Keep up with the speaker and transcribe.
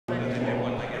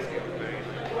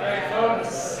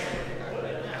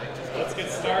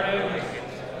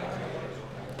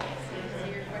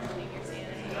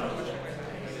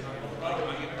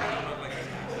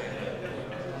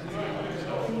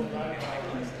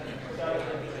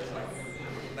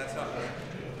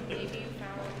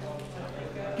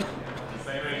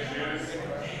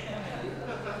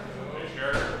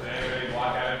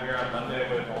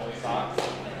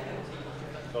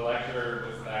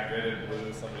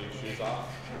your shoes off.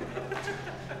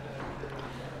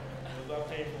 Was that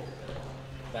painful?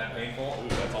 That painful? Ooh,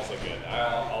 that's also good.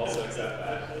 I'll also accept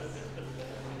that.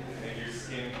 Make your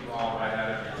skin crawl right out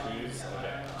of your shoes.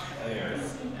 Okay.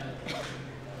 Anyways.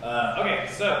 Okay,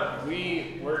 so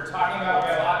we were talking about, we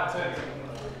have a lot to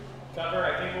cover.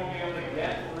 I think we'll be able to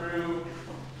get through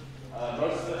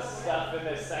most of the stuff in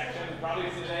this section, probably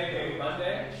today, maybe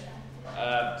Monday.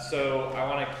 So I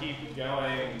want to keep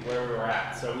going where we were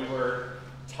at. So we were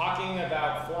talking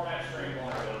about format string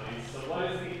vulnerabilities. So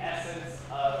what is the essence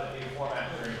of a format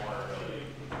string vulnerability?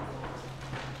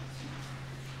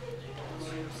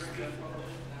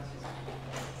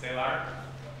 Say louder.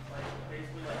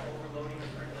 Basically like overloading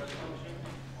a printf function.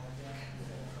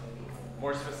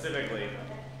 More specifically,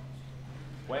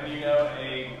 when do you know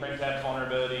a printf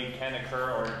vulnerability can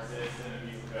occur or exist in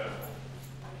a piece of code?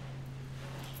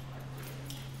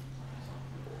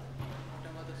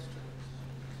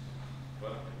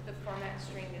 What? The format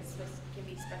string can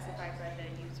be specified by the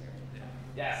user.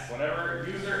 Yes, whenever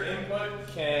user input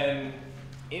can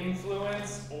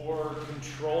influence or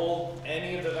control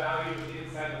any of the values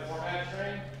inside the format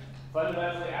string,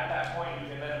 fundamentally at that point you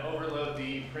can then overload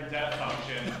the printf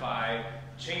function by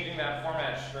changing that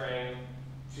format string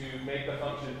to make the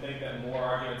function think that more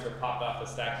arguments are popped off the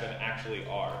stack than actually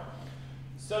are.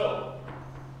 So,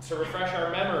 to refresh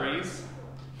our memories,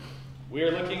 we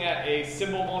are looking at a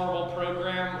simple vulnerable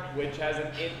program which has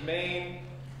an int main.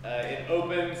 It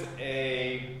opens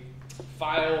a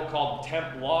file called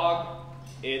temp log.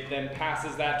 It then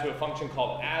passes that to a function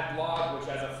called add log, which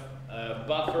has a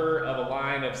buffer of a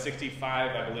line of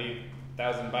 65, I believe,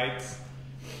 1,000 bytes,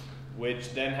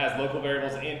 which then has local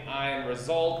variables int I and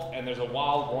result, and there's a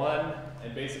while one,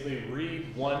 and basically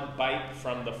read 1 byte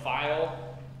from the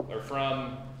file, or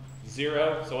from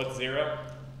 0. So what's 0?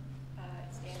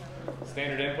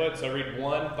 Standard input. So read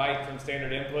 1 byte from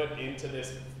standard input into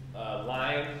this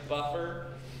line buffer.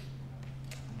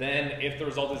 Then if the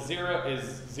result is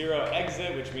 0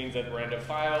 exit, which means that we're in a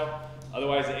file.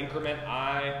 Otherwise increment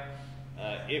I.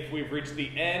 If we've reached the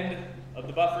end of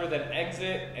the buffer, then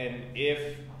exit. And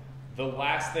if the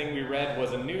last thing we read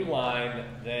was a new line,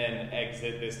 then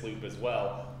exit this loop as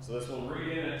well. So this will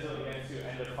read in until it gets to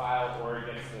end of file or it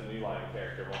gets to the new line of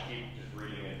character. We'll keep just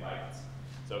reading in bytes.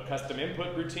 So custom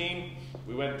input routine,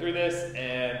 we went through this,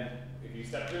 and if you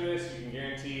step through this, you can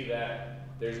guarantee that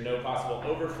there's no possible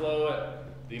overflow.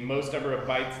 The most number of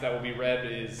bytes that will be read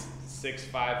is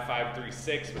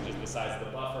 65536, which is the size of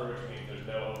the buffer, which means there's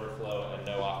no overflow and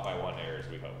no off by 1 errors,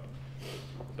 we hope.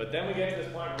 But then we get to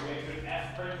this point where we get to an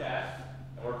f printf,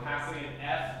 and we're passing in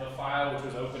f, the file which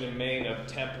was open in main of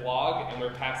temp log, and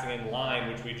we're passing in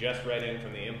line, which we just read in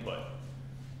from the input.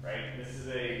 Right? This is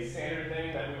a standard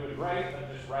thing that we would write,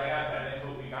 but just write out that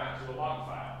input we got to a log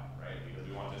file, right? Because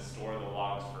we want to store the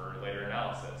logs for later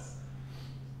analysis.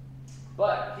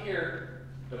 But here,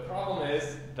 the problem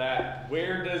is that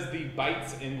where does the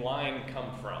bytes in line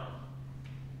come from?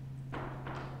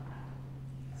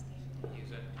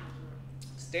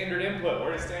 Standard input.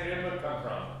 Where does standard input come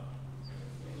from?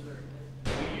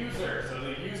 The user. So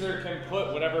the user can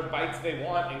put whatever bytes they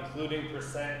want, including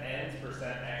 %n's,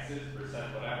 %x's,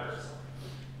 %whatevers.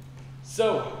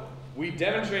 So we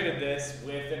demonstrated this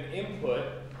with an input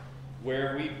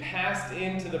where we passed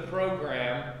into the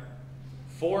program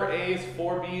 4 A's,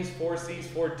 4 B's, 4 C's,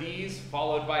 4 D's,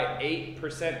 followed by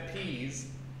 8% P's,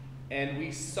 and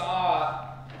we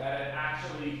saw that it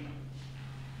actually,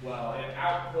 well, it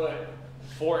output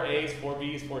 4 A's, 4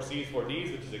 B's, 4 C's, 4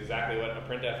 D's, which is exactly what a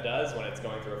printf does when it's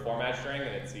going through a format string and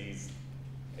it sees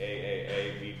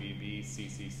A, B, B, B, C,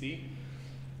 C, C.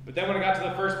 But then when it got to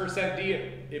the first %D,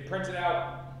 it printed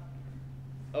out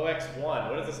OX1.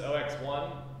 What is this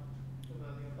OX1?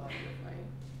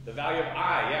 The value of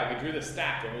I. Yeah, we drew the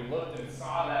stack and we looked and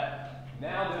saw that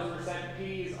now those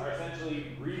 %Ps are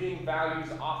essentially reading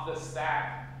values off the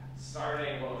stack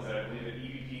starting, what was it, I believe at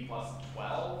EBP plus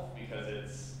 12, because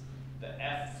it's the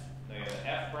F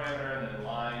parameter and then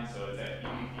line, so it's at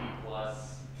EBP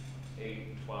plus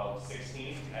 8, 12,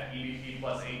 16, at EBP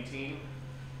plus 18,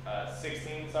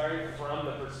 16, sorry, from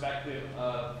the perspective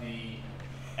of the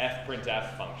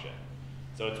fprintf function.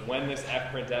 So it's when this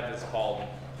fprintf is called, and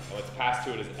what's passed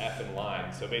to it is f and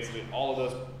line. So basically all of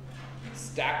those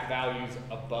stack values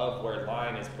above where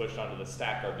line is pushed onto the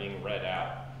stack are being read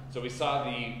out. So we saw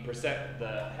the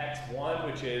hex 1,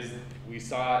 which is, we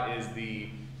saw is the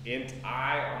int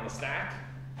I on the stack.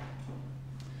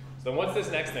 So what's this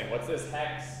next thing? What's this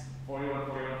hex 41,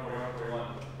 41, 41, 41?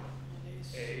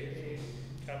 A,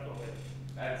 capital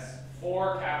A. That's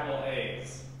 4 capital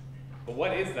A's. But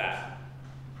what is that?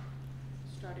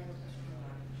 Starting with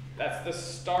That's the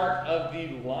start of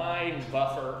the line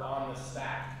buffer on the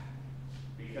stack.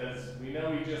 Because we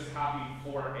know we just copied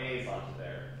 4 A's onto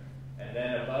there. And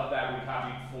then above that we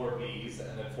copied 4 B's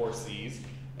and then 4 C's.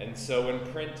 And so when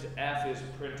printf is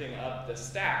printing up the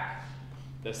stack,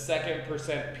 the second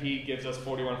 %p gives us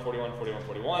 41, 41, 41,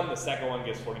 41. The second one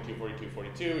gives 42, 42,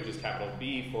 42, which is capital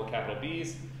B, 4 capital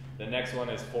B's. The next one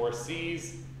is 4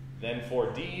 C's, then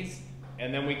 4 D's.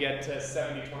 And then we get to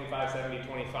 70, 25, 70,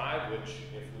 25, which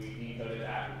if we decoded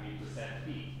that would be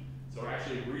 %p. So we're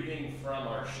actually reading from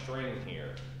our string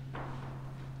here.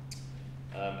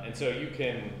 And so you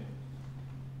can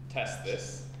test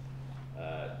this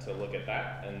to look at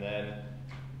that. And then,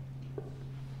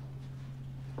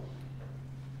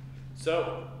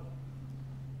 so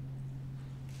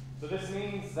this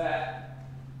means that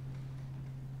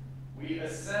we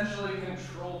essentially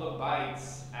control the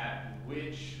bytes at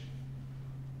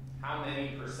how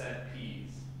many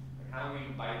 %p's, like how many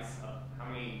bytes, how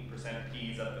many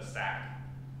 %p's of the stack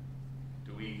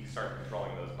do we start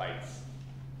controlling those bytes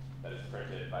that is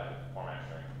printed by the format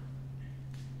string?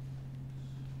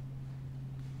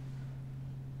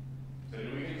 So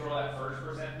do we control that first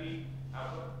 %p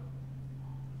output?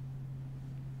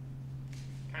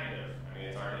 Kind of. I mean,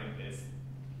 it's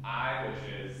I, which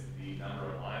is the number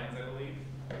of lines, I believe.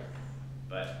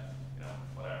 But, you know,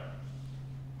 whatever.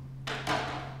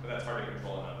 But that's hard to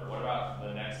control a number. What about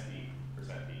the next p,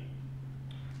 %p?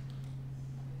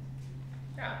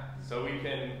 Yeah, so we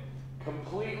can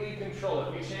completely control it.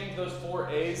 If we change those 4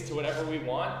 A's to whatever we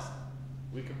want,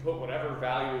 we can put whatever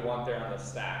value we want there on the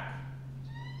stack.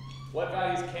 What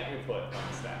values can't we put on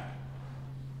the stack?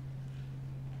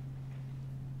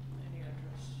 Any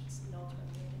address. It's null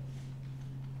terminated.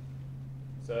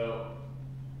 So,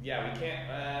 yeah, we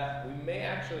can't, we may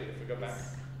actually, if we go back,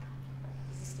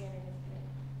 This is standard input.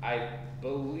 I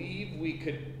believe we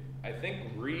could, I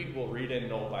think read will read in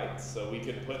null bytes, so we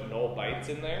could put null bytes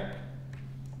in there.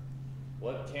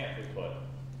 What can't we put?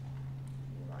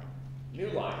 New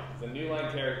line. The new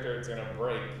line character is going to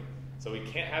break, so we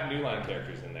can't have new line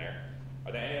characters in there.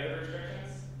 Are there any other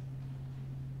restrictions?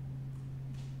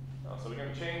 No, so we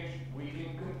can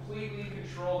completely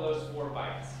control those 4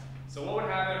 bytes. So what would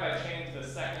happen if I changed the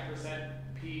second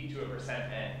 %p to a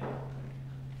 %n?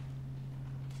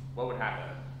 What would happen?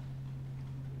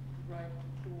 Right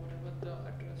to whatever the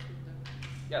address is there.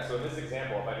 Yeah, so in this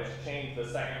example, if I just changed the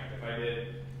second, if I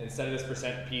did, instead of this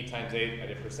 %p times 8, I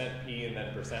did %p and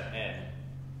then %n,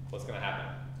 what's going to happen?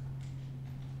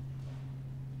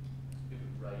 It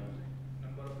would write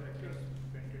number of characters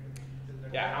printed.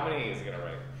 Yeah, how many is it going to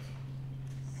write?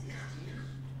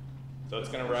 So it's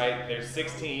going to write, there's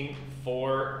 16,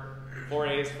 4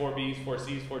 A's, 4 B's, 4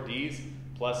 C's, 4 D's,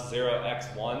 plus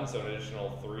 0x1, so an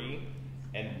additional 3.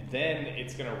 And then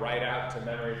it's going to write out to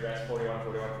memory address 41,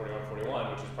 41, 41,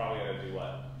 41, which is probably going to do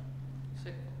what?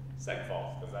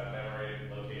 Segfault, because that memory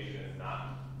location is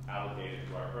not allocated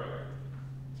to our program.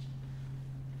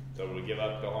 So do we give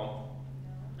up, go home?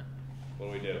 No. What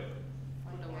do we do?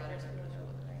 Find the address we want,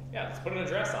 right? Yeah, let's put an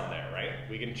address on there, right?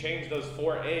 We can change those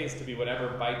 4 A's to be whatever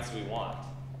bytes we want.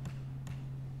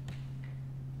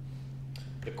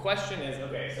 The question is,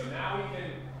 okay, so now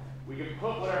we can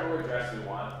put whatever address we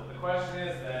want, but the question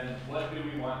is then, what do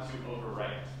we want to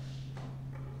overwrite?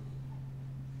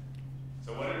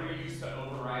 So what are we used to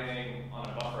overriding on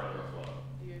a buffer overflow?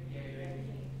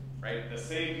 Right, the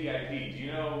save VIP. Do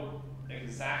you know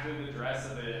exactly the address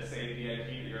of the save VIP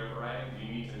that you're overriding? Do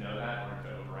you need to know that in order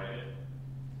to override it?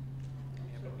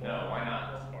 No, why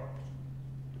not?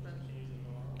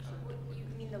 You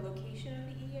mean the location of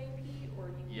the EIP, or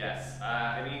you mean? Yes,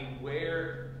 I mean,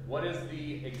 what is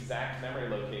the exact memory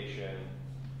location?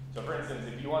 So for instance,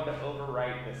 if you want to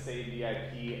overwrite the save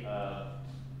VIP of,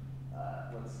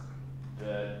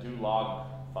 the do log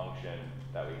function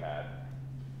that we had,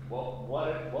 well,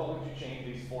 what would you change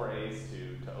these 4 A's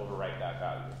to overwrite that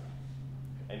value?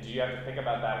 And do you have to think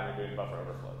about that when you're doing buffer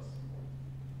overflows?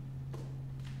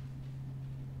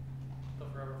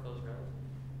 Buffer overflows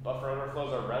relative. Buffer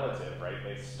overflows are relative, right?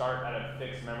 They start at a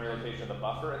fixed memory location of the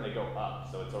buffer and they go up,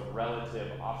 so it's a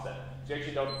relative offset. So you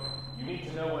actually you need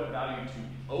to know what value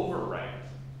to overwrite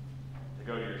to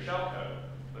go to your shell code.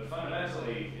 But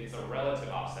fundamentally, it's a relative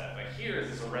offset. But here, is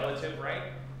this a relative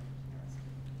right?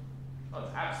 Well,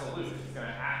 it's absolute. It's going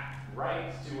to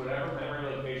write to whatever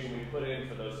memory location we put in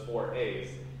for those 4 A's.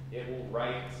 It will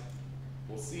write,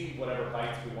 we'll see whatever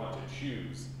bytes we want to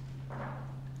choose.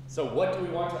 So what do we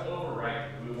want to overwrite?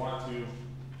 Do we want to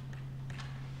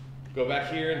go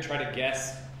back here and try to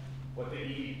guess what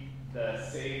the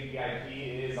save VIP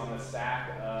is on the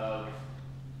stack of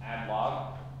add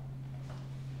log?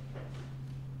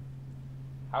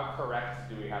 how correct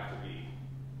do we have to be?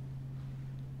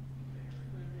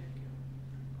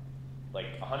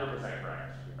 Like 100%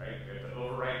 correct, right? We have to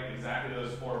overwrite exactly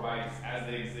those 4 bytes as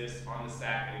they exist on the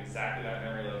stack in exactly that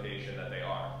memory location that they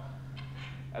are.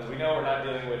 As we know, we're not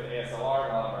dealing with ASLR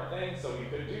and all of our things, so we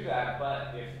could do that,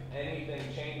 but if anything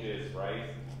changes,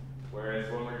 right?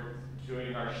 Whereas when we're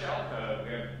doing our shell code,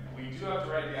 we do have to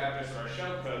write the address of our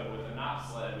shell code. With a NOP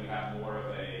sled, we have more of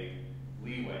a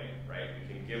leeway, right?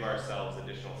 We can give ourselves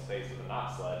additional space with a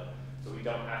NOP sled, so we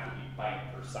don't have to be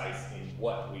byte precise in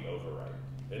what we overwrite.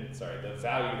 The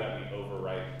value that we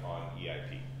overwrite on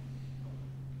EIP.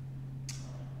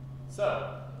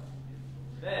 So,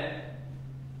 then,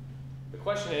 the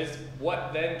question is,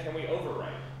 what then can we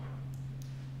overwrite?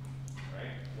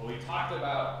 Right? Well, we talked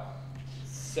about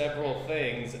several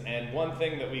things, and one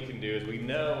thing that we can do is we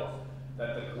know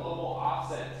that the global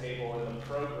offset table in the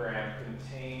program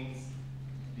contains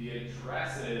the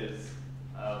addresses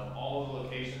of all the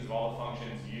locations of all the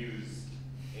functions used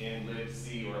in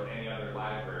libc or any other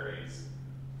libraries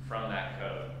from that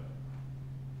code.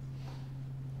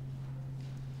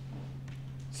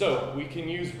 So we can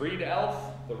use readelf,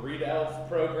 the readelf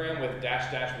program with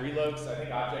 -- reloads. I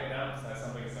think object dumps has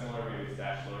something similar. We use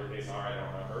 --lowercase r, I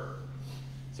don't remember.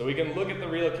 So we can look at the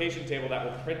relocation table that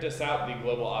will print us out the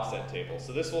global offset table.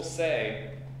 So this will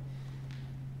say,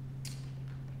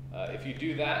 if you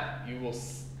do that, you will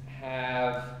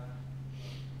have,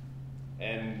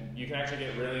 and you can actually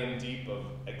get really in deep of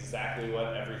exactly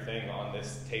what everything on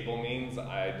this table means.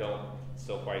 I don't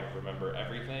still quite remember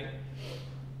everything,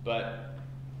 but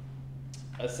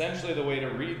essentially the way to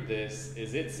read this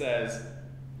is it says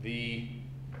the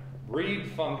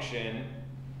read function,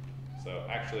 so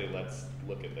actually let's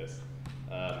look at this.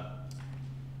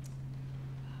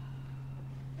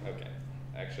 Okay,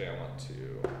 actually I want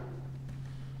to,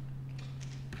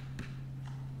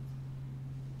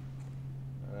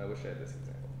 I wish I had this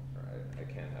example. All right, I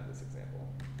can have this example.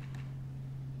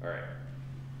 All right.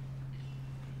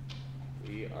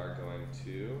 We are going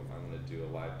to, I'm going to do a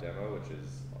live demo, which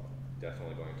is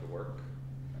definitely going to work.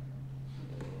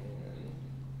 And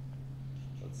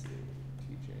let's see,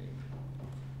 teaching.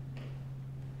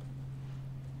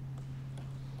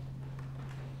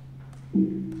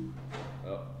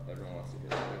 Oh, everyone wants to hear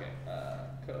that. Okay,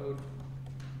 code.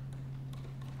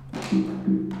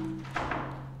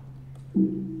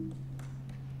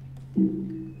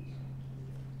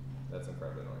 That's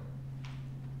incredibly annoying.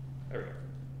 There we go.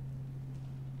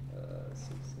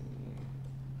 16.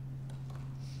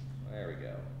 There we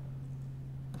go.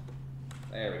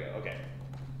 There we go. Okay.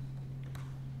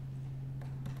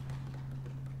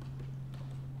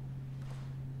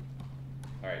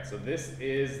 All right, so this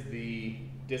is the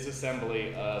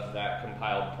disassembly of that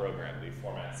compiled program, the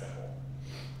format symbol.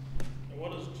 And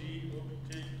what is G?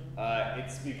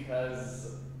 It's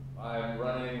because I'm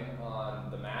running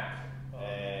on the Mac,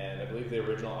 and I believe the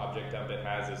original object dump it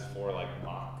has is for like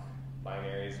mock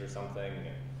binaries or something.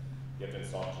 You have to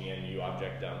install GNU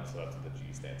object dump, so that's what the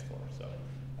G stands for. So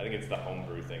I think it's the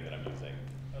homebrew thing that I'm using.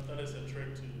 I thought it's a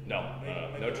trick to No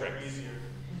tricks.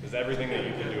 There's everything that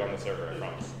you can do on the server, I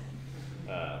promise.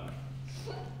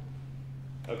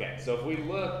 Okay, so if we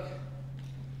look,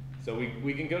 so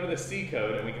we can go to the C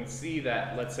code and we can see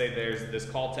that, let's say there's this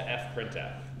call to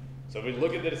fprintf. So if we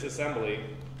look at this assembly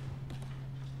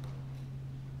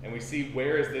and we see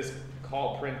where is this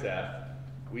call printf,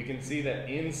 we can see that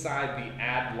inside the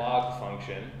add log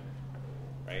function,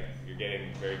 right? You're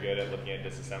getting very good at looking at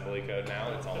disassembly code now.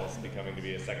 It's almost becoming to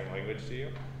be a second language to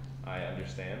you. I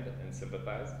understand and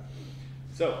sympathize.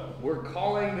 So we're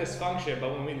calling this function,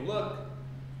 but when we look,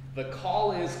 the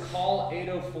call is call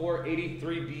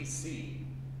 80483BC,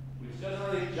 which doesn't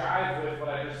really jive with what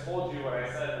I just told you when I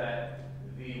said that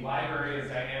the library is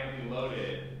dynamically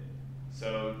loaded.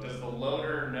 So does the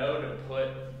loader know to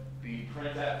put the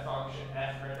printf function,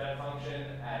 fprintf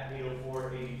function at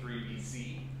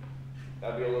 80483BC?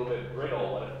 That'd be a little bit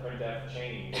brittle. What if printf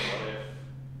changed? What if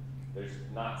there's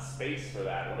not space for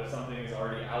that? What if something is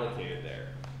already allocated there?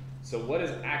 So what is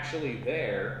actually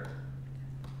there?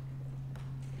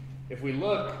 If we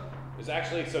look, there's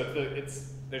actually, so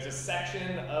there's a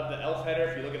section of the ELF header,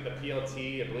 if you look at the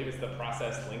PLT, I believe it's the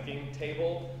process linking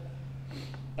table.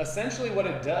 Essentially what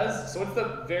it does, so what's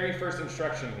the very first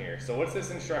instruction here? So what's this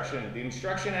instruction? The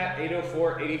instruction at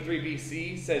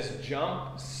 80483BC says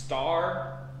jump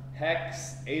star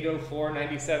hex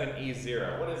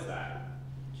 80497E0. What is that?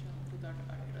 Jump to that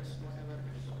address, whatever it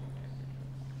is.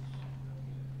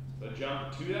 So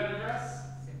jump to that address?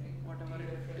 Whatever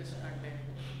it is contained.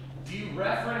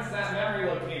 Dereference that memory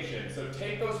location. So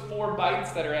take those 4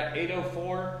 bytes that are at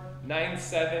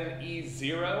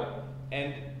 80497E0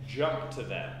 and jump to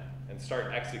them and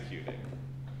start executing.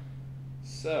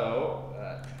 So,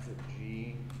 is it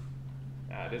G?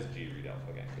 It is G read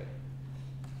alpha. Okay, good.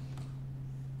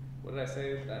 What did I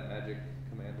say that magic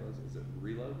command was? Is it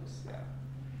reloads? Yeah.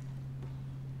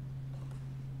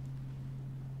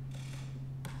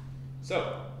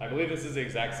 So, I believe this is the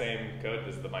exact same code.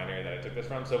 This is the binary that I took this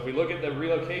from. So if we look at the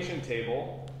relocation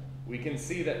table, we can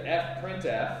see that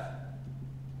fprintf,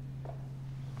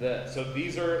 so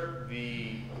these are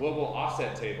the global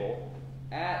offset table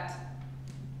at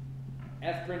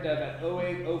fprintf at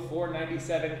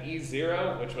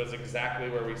 080497E0, which was exactly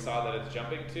where we saw that it's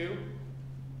jumping to.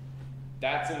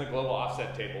 That's in the global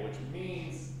offset table, which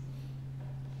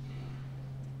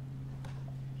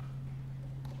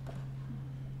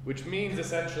means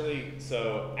essentially,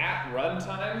 so at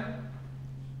runtime,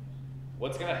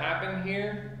 what's going to happen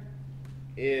here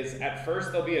is at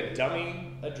first there'll be a dummy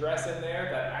address in there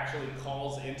that actually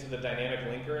calls into the dynamic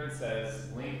linker and says,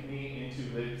 link me into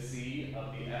libc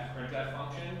of the fprintf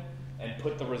function and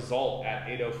put the result at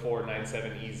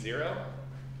 80497E0.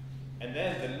 And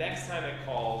then the next time it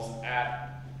calls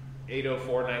at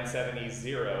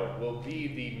 80497E0 will be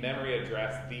the memory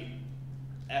address, the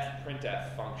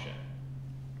fprintf function,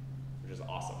 which is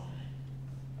awesome.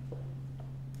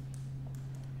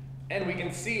 And we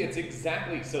can see it's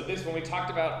exactly, so this, when we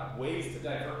talked about ways to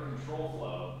divert control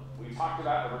flow, we talked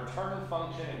about a return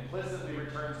function implicitly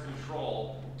returns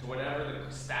control to whatever the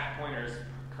stack pointer is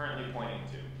currently pointing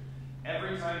to.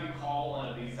 Every time you call one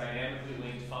of these dynamically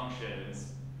linked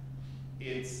functions,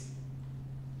 it's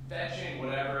fetching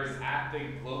whatever is at the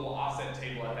global offset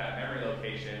table at that memory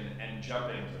location and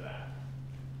jumping to that.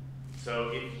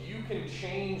 So if you can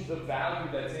change the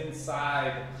value that's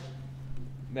inside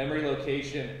memory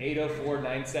location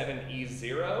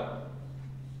 80497E0,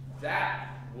 that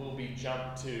will be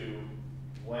jumped to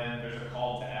when there's a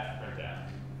call to fprintf.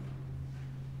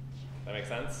 That make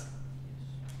sense?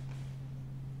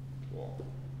 Cool.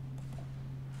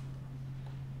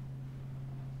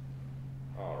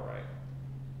 All right.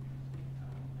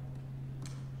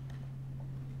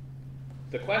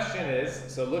 The question is,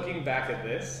 so looking back at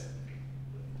this,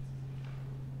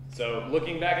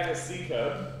 the C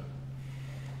code,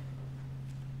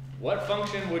 what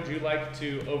function would you like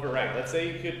to overwrite? Let's say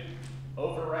you could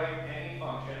overwrite any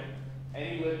function,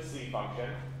 any libc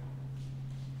function,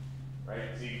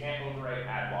 right? So you can't overwrite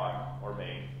addlog or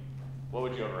main. What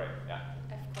would you overwrite? Yeah.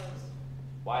 Fclose.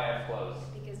 Why fclose?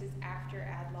 Because it's after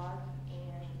addlog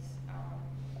and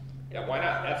yeah. Why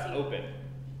not fopen?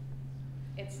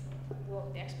 The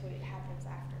exploit happens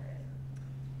after it.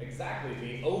 Exactly.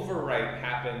 The overwrite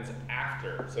happens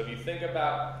after. So if you think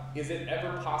about, is it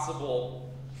ever possible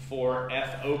for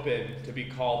fopen to be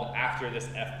called after this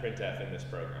fprintf in this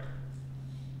program?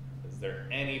 Is there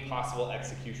any possible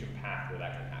execution path where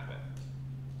that can happen?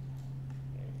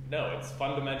 No, it's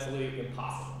fundamentally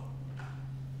impossible.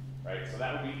 Right? So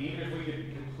that would be, even if we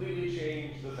could completely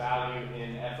change the value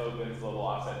in fopen's global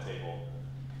offset table,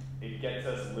 it gets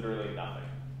us literally nothing.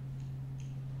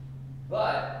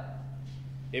 But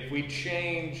if we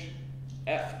change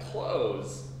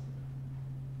fclose,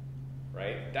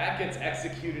 right, that gets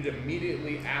executed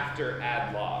immediately after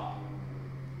addlog.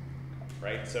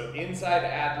 Right? So inside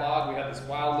addlog, we have this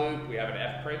while loop, we have an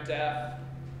fprintf,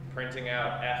 printing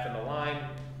out f in the line,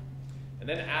 and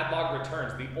then addlog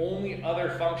returns. The only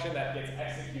other function that gets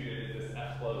executed is this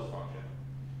fclose function.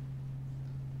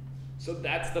 So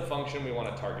that's the function we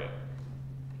want to target.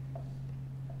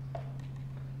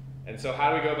 And so how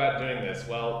do we go about doing this?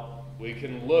 Well, we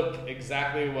can look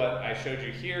exactly what I showed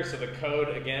you here. So the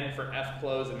code, again, for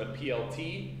fclose in the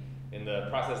PLT, in the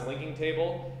process linking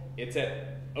table, it's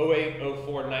at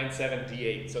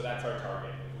 080497D8. So that's our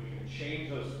target. If we can change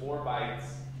those 4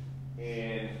 bytes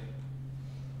in,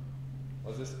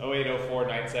 what's this,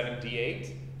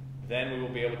 080497D8, then we will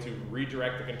be able to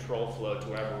redirect the control flow to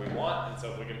wherever we want. And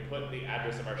so if we can put the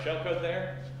address of our shellcode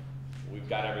there, we've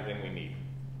got everything we need.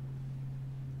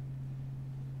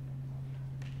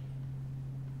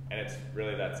 And it's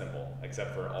really that simple,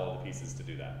 except for all the pieces to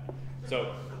do that.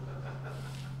 So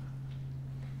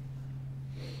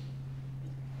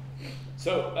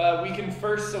we can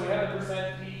first, so we have the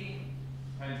 %p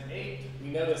times 8.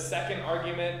 We know the second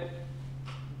argument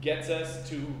gets us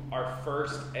to our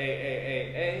first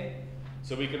AAAA.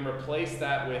 So we can replace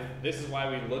that with, this is why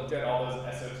we looked at all those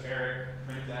esoteric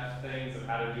printf things of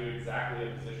how to do exactly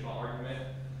a positional argument.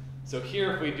 So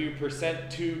here if we do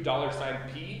 %2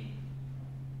 $p,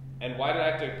 and why did I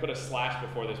have to put a slash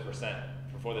before this %,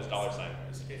 before this $?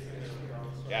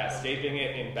 Yeah, escaping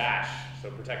it in bash, so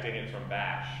protecting it from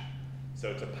bash.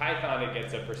 So to Python, it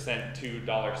gets a %2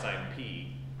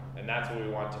 $p, and that's what we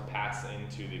want to pass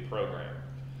into the program.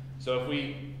 So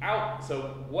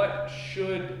what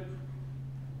should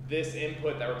this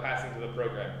input that we're passing to the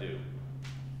program do?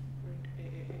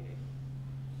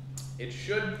 It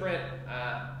should print,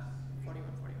 41.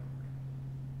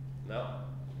 no.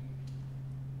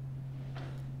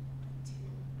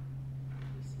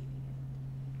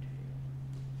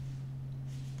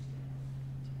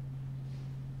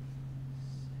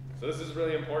 So this is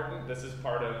really important. This is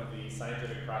part of the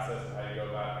scientific process of how you go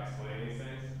about explaining these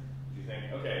things. You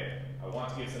think, okay, I want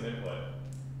to give some input.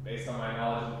 Based on my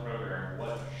knowledge of the program,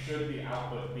 what should the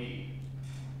output be?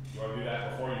 You want to do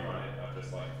that before you run it, not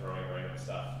just like throwing random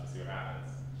stuff to see what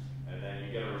happens. And then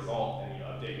you get a result and you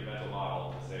update your mental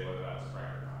model to say whether that was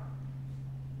correct or not.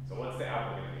 So what's the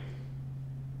output going to be?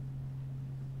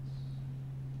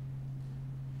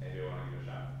 Maybe I want to give it a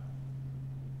shot.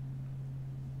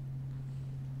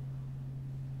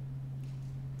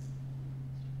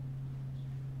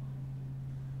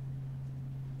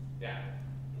 Yeah.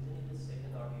 Isn't it the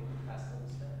second argument passed on the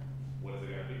stack? What is it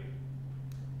going to be?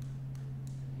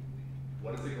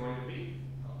 What is it going to be?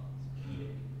 I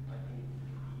think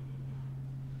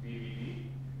BVD?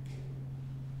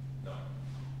 No.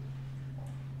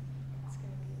 It's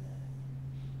gonna be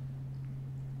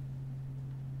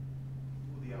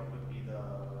Will the output be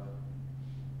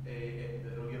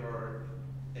it'll give our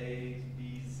A's,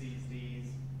 B's, C's, D's,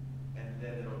 and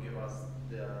then it'll give us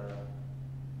the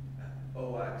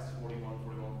OX 41, 41,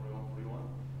 41, 41?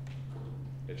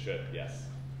 It should, yes.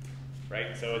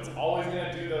 Right, so it's always going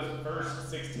to do those first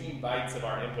 16 bytes of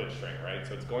our input string, right?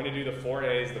 So it's going to do the 4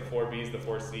 A's, the 4 B's, the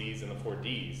 4 C's, and the 4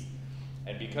 D's.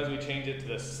 And because we changed it to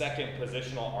the second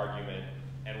positional argument,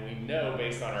 and we know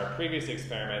based on our previous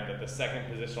experiment that the second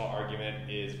positional argument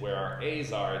is where our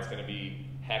A's are, it's going to be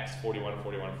hex 41,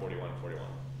 41, 41, 41.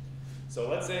 So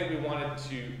let's say we wanted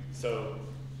to, so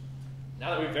now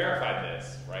that we've verified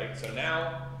this, right? So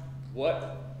now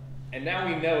and now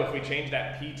we know if we change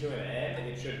that P to an N,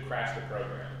 it should crash the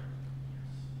program,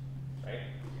 right?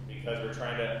 Because we're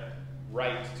trying to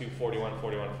write to 41,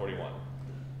 41, 41.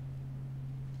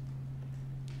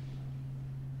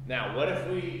 Now, what if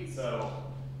we,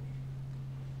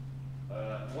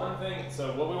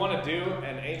 what we want to do,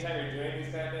 and anytime you're doing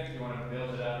these kind of things, you want to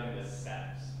build it up into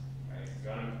steps, right?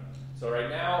 So right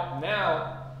now,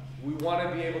 we want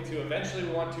to be able to, eventually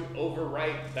we want to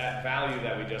overwrite that value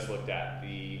that we just looked at,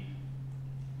 the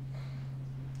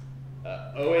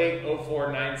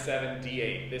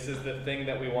 080497D8. This is the thing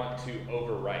that we want to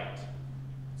overwrite.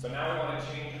 So now we want to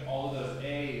change all of those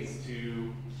A's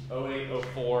to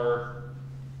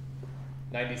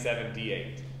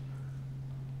 080497D8.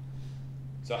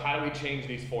 So how do we change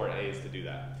these 4 A's to do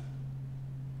that?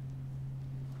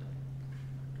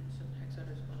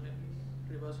 hexadecimal in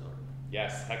reverse order.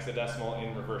 Yes, hexadecimal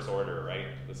in reverse order, right?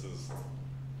 This is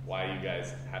why you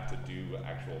guys have to do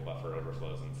actual buffer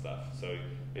overflows and stuff. So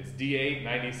it's D8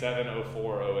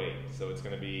 970408. So it's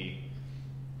going to be,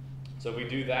 so if we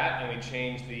do that and we'll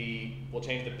change the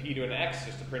P to an X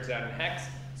just to print it out in hex.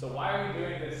 So why are we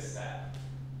doing this step?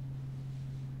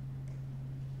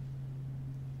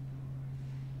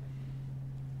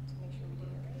 to make sure we do it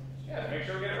right. Yeah, to make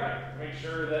sure we get it right. To make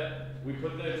sure that we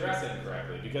put the address in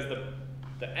correctly, because the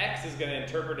X is going to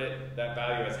interpret that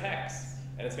value as hex,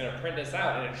 and it's going to print us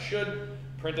out, and it should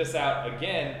print us out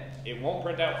again. It won't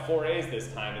print out 4 A's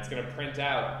this time. It's going to print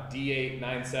out D8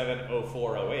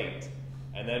 970408,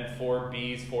 and then 4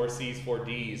 B's, 4 C's, 4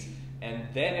 D's, and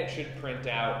then it should print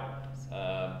out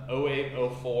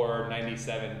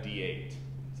 080497D8.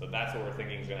 So that's what we're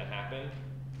thinking is going to happen.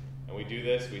 And we do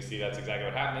this, we see that's exactly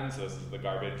what happens. So this is the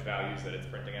garbage values that it's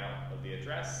printing out of the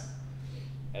address.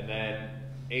 And then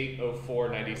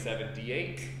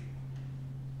 80497D8.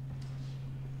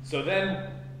 So then,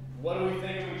 what do we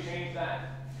think if we change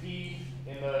that P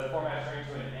in the format string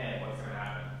to an N? What's going to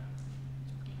happen?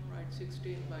 Write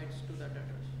 16 bytes to that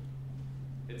address.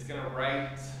 It's going to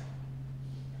write,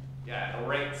 yeah,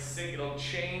 it'll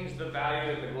change the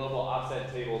value of the global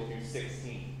offset table to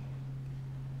 16.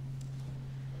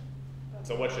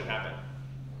 So what should happen?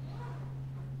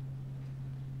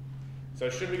 So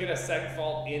should we get a seg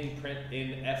fault in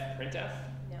fprintf?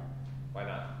 No, Why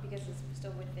not? because it's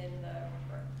still within the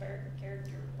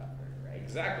character buffer, right?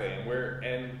 Exactly,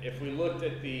 and if we looked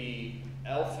at the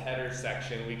ELF header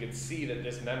section, we could see that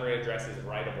this memory address is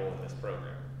writable in this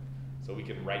program. So we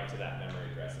can write to that memory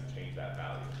address and change that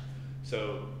value.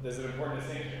 So there's an important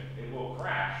distinction. It will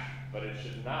crash, but it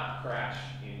should not crash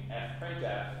in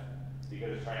fprintf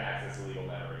because it's trying to access illegal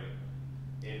memory.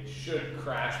 It should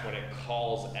crash when it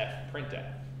calls fprintf.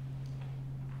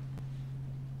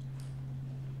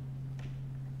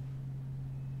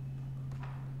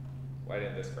 Why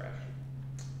didn't this crash?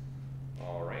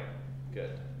 All right,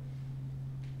 good.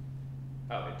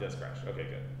 Oh, it does crash. Okay,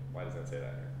 good. Why does that say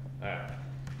that here?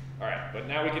 All right, but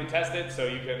now we can test it, so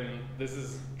you can, this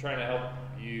is trying to help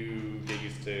you get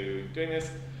used to doing this.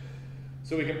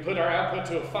 So we can put our output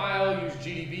to a file, use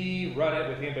GDB, run it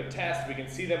with the input test. We can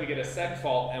see that we get a seg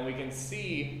fault, and we can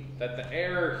see that the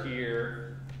error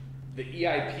here, the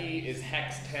EIP is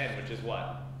hex 10, which is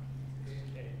what?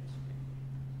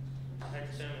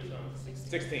 Hex 10 is on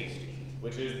 16,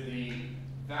 which is the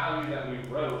value that we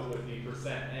wrote with the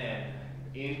 %n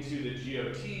into the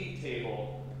GOT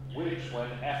table, which when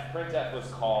fprintf was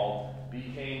called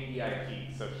became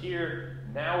EIP. So here,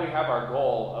 now we have our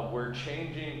goal of we're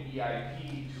changing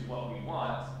EIP to what we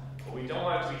want, but we don't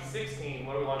want it to be 16,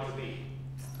 what do we want it to be?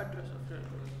 Address of shell code.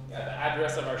 Yeah, the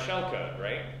address of our shellcode,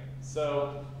 right?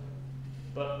 So,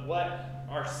 but what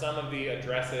are some of the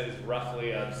addresses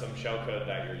roughly of some shellcode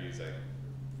that you're using?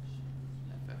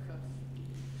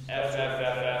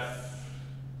 FFFFD,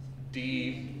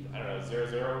 I don't know,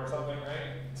 00 or something,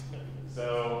 right?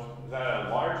 So is that a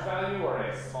large value or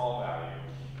a small value?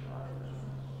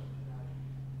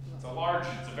 It's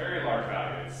a very large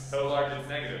value. It's so large it's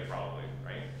negative probably,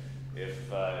 right?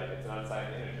 If it's an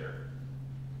unsigned integer.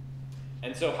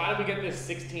 And so how did we get this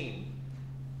 16?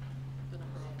 The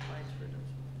number of bytes written.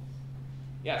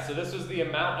 Yeah, so this was the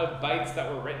amount of bytes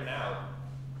that were written out.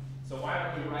 So why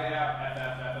don't we write out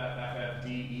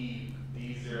FFFFFDE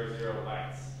D00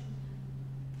 bytes?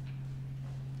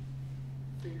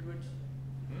 Field width.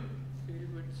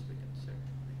 Field width we can set.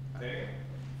 Say it again?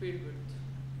 Field width.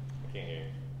 I can't hear you.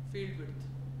 Field width.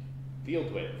 Field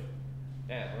width.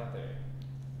 Yeah, we're not there.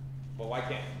 Well, why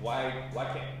can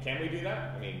we do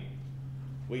that? I mean,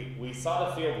 we saw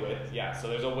the field width, yeah, so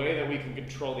there's a way that we can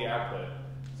control the output.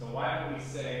 So why don't we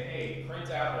say, hey, print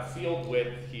out a field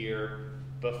width here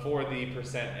before the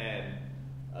 %n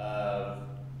of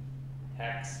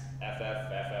hex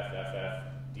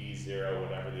FFFFFD0,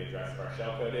 whatever the address of our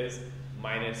shellcode is,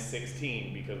 minus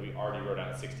 16, because we already wrote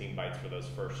out 16 bytes for those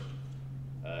first,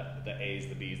 the A's,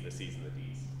 the B's, the C's, and the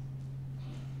D's.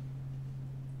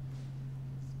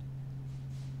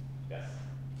 Yes?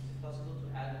 Is it possible to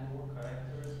add more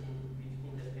characters in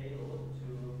between the payload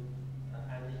to,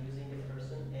 and using the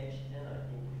 %H10, I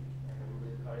think, if I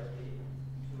remember it correctly, to...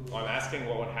 Well, I'm asking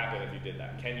what would happen if you did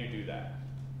that. Can you do that?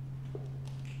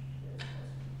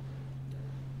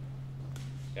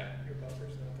 Yeah. Your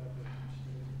buffer's not that big.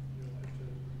 You'll have to.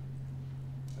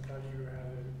 I thought you had a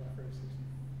buffer of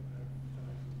 65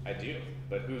 times. I do,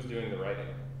 but who's doing the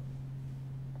writing?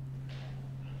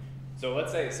 So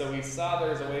let's say, so we saw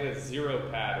there's a way to zero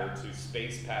pad or to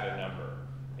space pad a number,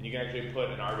 and you can actually put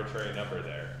an arbitrary number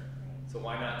there. So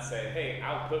why not say, hey,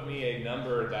 output me a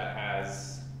number that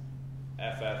has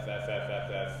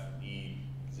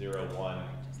FFFFFE01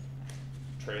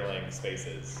 trailing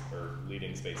spaces or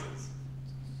leading spaces.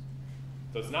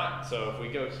 So it's not, so if we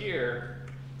go here,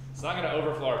 it's not going to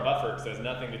overflow our buffer because it has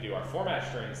nothing to do. Our format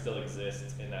string still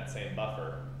exists in that same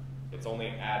buffer. It's only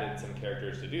added some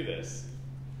characters to do this.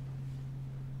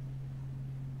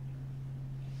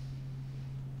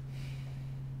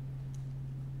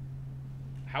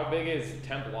 How big is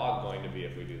temp log going to be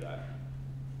if we do that?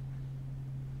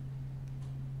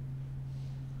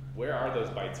 Where are those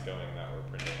bytes going that we're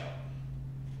printing out?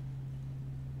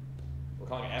 We're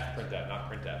calling it fprintf, not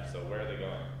printf, so where are they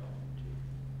going?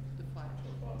 The file.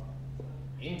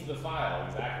 Into the file,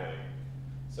 exactly.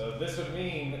 So this would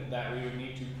mean that we would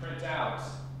need to print out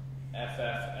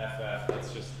FFFF.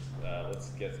 Let's just,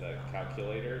 let's get the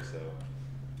calculator so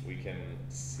we can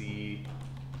see.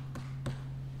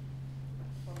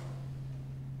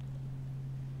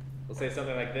 Let's say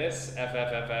something like this,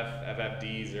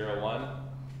 FFFFFFD01.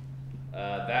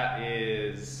 That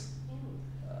is,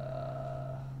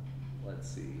 let's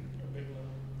see. a big number.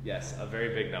 Yes, a very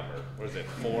big number. What is it,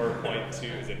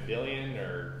 4.2, is it billion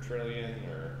or trillion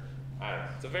or, I don't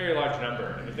know. It's a very large number.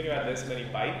 And if you think about this many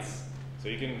bytes, so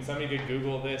you can, somebody could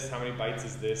Google this, how many bytes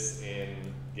is this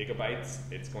in gigabytes?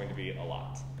 It's going to be a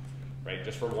lot, right?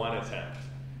 Just for one attempt.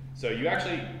 So you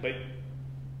actually, but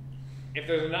if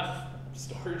there's enough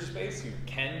storage space, you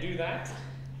can do that.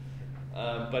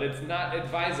 But it's not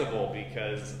advisable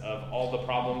because of all the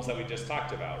problems that we just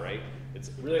talked about, right?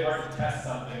 It's really hard to test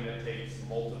something that takes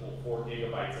multiple 4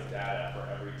 gigabytes of data for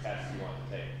every test you want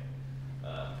to take.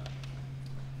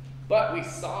 But we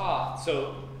saw,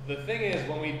 so the thing is,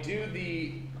 when we do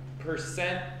the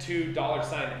percent to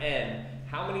 $n,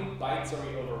 how many bytes are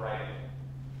we overwriting?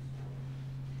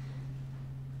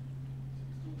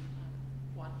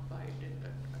 1 byte in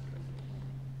that address.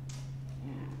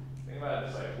 Think about it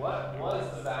this way. What was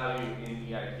the value in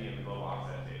EIP in the global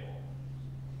offset table?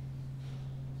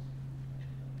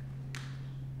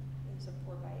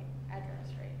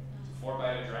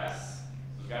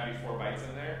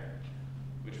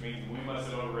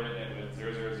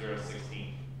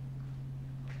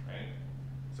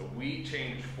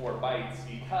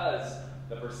 because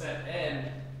the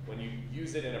 %n, when you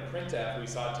use it in a printf, we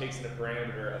saw it takes in a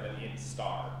parameter of an int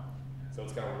star. So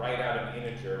it's going to write out an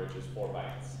integer, which is 4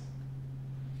 bytes.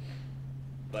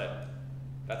 But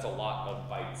that's a lot of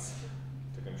bytes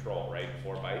to control, right?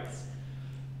 4 bytes.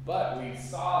 But we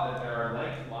saw that there are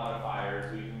length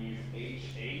modifiers. We can use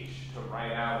HH to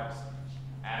write out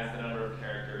as the number of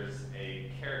characters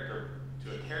a character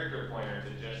pointer to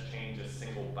just change a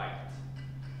single byte.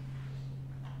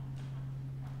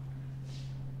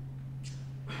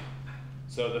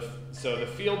 So the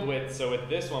field width, so with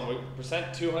this one,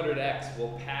 %200x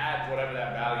will pad whatever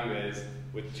that value is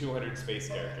with 200 space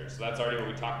characters. So that's already what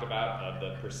we talked about of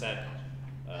the percent,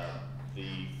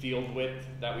 the field width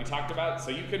that we talked about.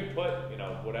 So you can put,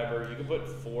 whatever, you can put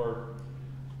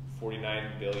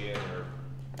 449 billion or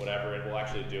whatever, it will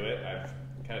actually do it. I've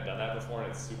kind of done that before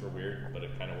and it's super weird, but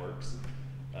it kind of works.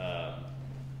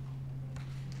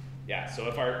 Yeah, so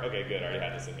if okay, good, I already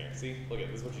had this in here. See, look at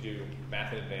this is what you do,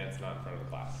 math in advance, not in front of the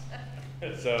class.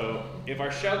 So if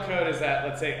our shell code is at,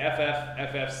 let's say,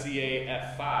 FFCA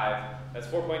F5, that's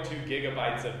 4.2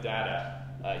 gigabytes of data.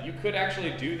 You could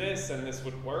actually do this and this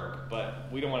would work, but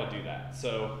we don't want to do that.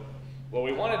 So what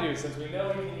we want to do, since we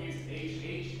know we can use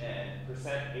HHN,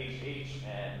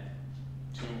 %HHN,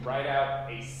 to write out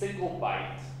a single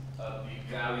byte of the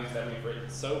values that we've written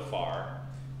so far,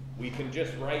 we can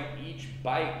just write each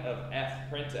byte of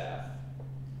fprintf,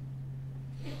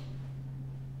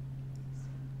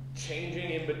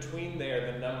 changing in between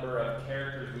there the number of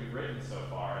characters we've written so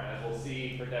far. And as we'll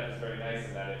see, printf is very nice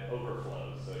in that it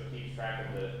overflows, so it keeps track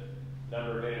of the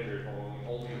number of integers. But when we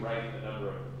only write the number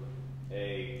of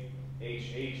a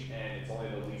HHN, it's only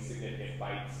the least significant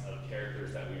bytes of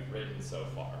characters that we've written so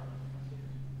far.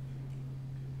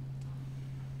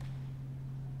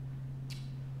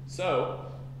 So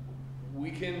we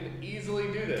can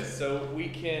easily do this. So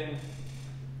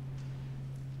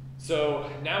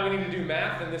now we need to do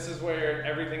math, and this is where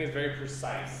everything is very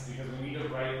precise because we need to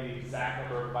write the exact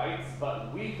number of bytes,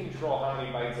 but we control how many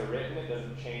bytes are written. It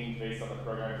doesn't change based on the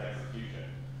program's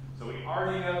execution. So we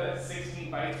already know that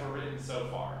 16 bytes were written so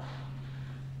far.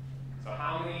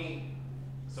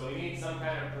 So we need some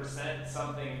kind of %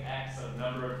 something x of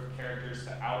number of characters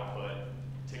to output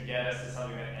to get us to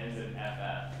something that ends in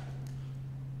FF.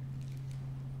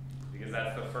 Because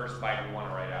that's the first byte we want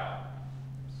to write out.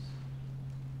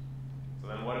 So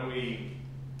then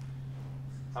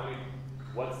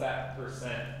what's that %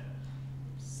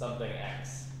 something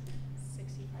x?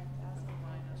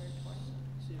 65,120.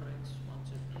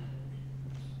 0x17.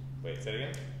 Wait, say it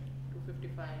again?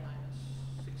 255 minus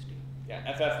 16.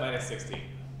 Yeah, FF minus 16.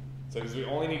 So because we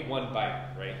only need 1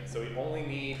 byte, right? So we only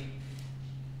need,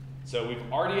 so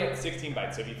we've already at 16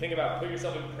 bytes. So if you think about, put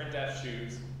yourself in printf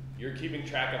shoes, you're keeping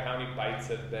track of how many bytes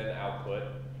have been output,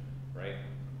 right?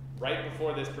 Right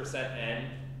before this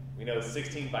 %n, we know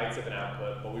 16 bytes have been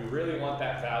output, but we really want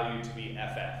that value to be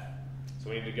FF. So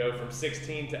we need to go from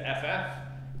 16 to FF.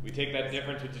 We take that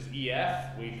difference, which is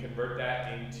EF, we convert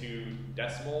that into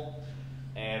decimal,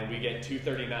 and we get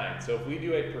 239. So if we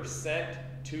do a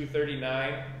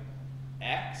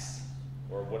 %239x,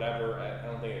 or whatever, I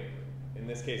don't think, in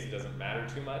this case it doesn't matter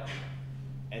too much,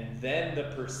 and then the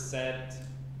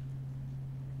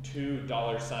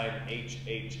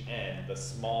 $2$HHN, the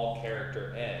small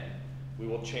character n, we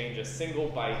will change a single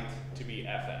byte to be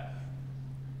FF.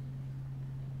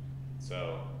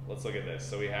 So let's look at this.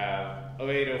 So we have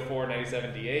 08, 04,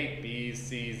 97, D8, B's,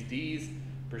 C's, D's,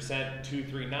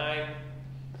 %239.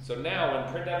 So now when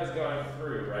printf is going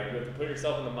through, right, you have to put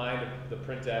yourself in the mind of the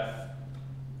printf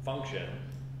function.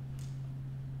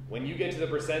 When you get to the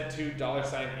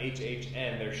 $2$HHN,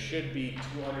 there should be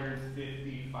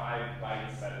 255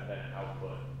 bytes that have been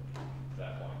output to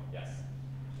that point, yes.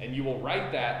 And you will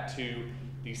write that to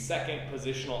the second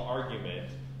positional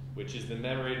argument, which is the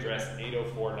memory address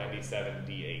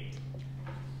 804.97D8.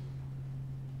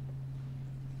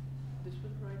 This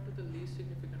will write to the least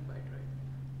significant byte, right?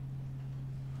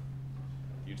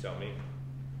 You tell me.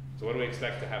 So what do we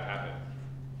expect to have happen?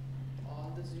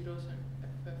 All the zeros and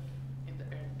FF in the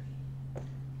end.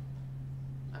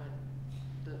 I mean,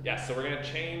 Yeah, so we're going to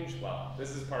change, well,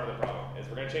 this is part of the problem, is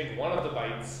we're going to change one of the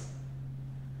bytes,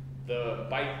 the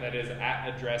byte that is at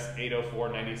address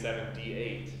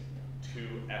 804.97D8 to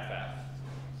FF.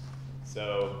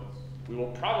 So we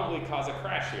will probably cause a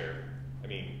crash here. I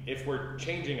mean, if we're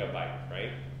changing a byte,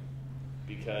 right?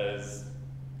 Because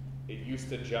it used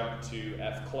to jump to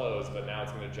F close, but now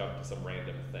it's going to jump to some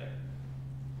random thing.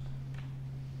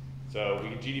 So we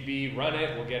can GDB run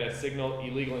it, we'll get a signal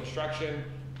illegal instruction.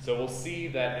 So we'll see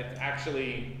that it's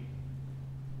actually,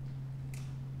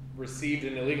 received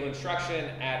an illegal instruction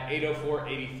at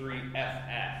 804.83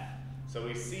 FF. So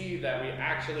we see that we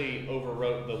actually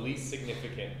overwrote the least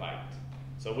significant byte.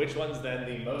 So which one's then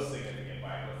the most significant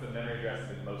byte? What's the memory address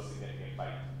of the most significant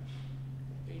byte?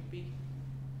 8B.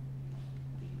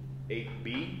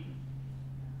 8B?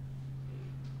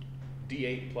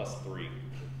 D8 plus 3.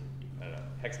 I don't know.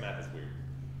 Hex math is weird.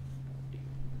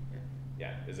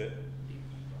 Yeah, is it?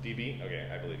 DB? Okay,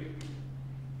 I believe you.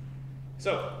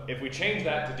 So if we change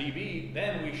that to DB,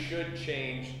 then we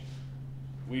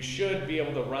should be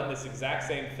able to run this exact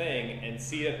same thing and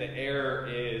see that the error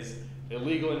is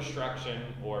illegal instruction,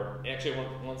 or actually it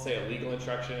won't say illegal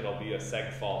instruction, it'll be a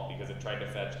seg fault because it tried to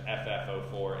fetch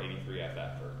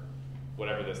FF0483FF or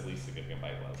whatever this least significant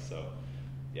byte was. So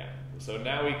yeah, so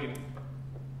now you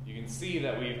can see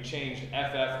that we've changed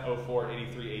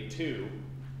FF0483A2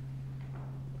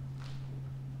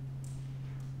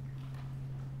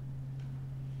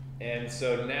 and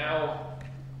so now,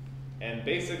 and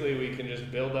basically we can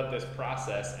just build up this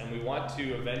process and we want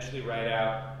to eventually write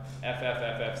out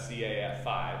FFFFCA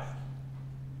F5,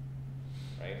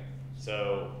 right?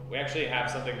 So we actually have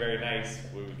something very nice.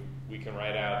 We can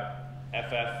write out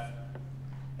FF,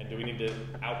 and do we need to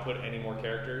output any more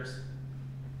characters?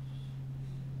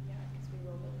 Yeah, because we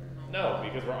rolled over. No,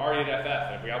 because we're already at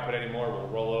FF, and if we output any more, we'll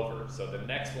roll over. So the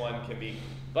next one can be,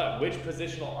 but which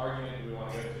positional argument do we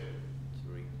want to go to?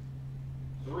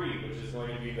 3, which is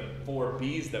going to be the 4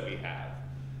 B's that we have.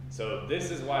 So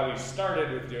this is why we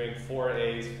started with doing 4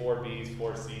 A's, 4 B's,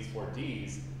 4 C's, 4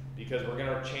 D's, because we're going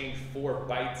to change 4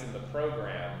 bytes in the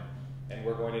program, and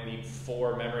we're going to need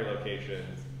 4 memory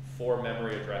locations, 4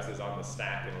 memory addresses on the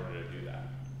stack in order to do that.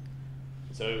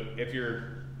 So if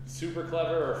you're super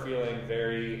clever or feeling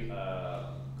very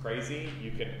crazy, you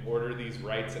can order these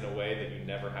writes in a way that you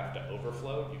never have to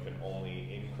overflow. You can only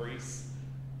increase.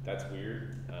 That's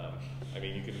weird. I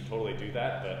mean, you can totally do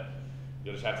that, but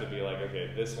you'll just have to be like,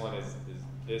 okay, this one is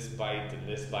this byte and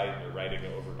this byte, and we're writing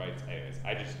over bytes. Anyways,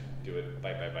 I just do it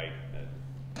byte by byte and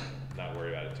not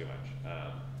worry about it too much.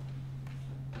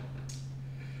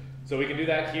 So we can do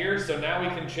that here. So now we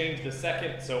can change the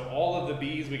second. So all of the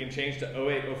B's we can change to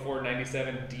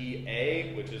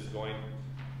 080497DA, which is going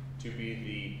to be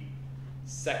the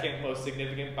second most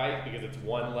significant byte because it's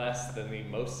 1 less than the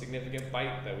most significant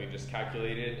byte that we just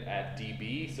calculated at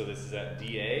DB. So this is at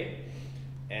DA.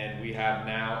 And we have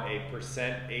now a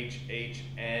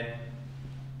 %HHN,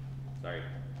 sorry,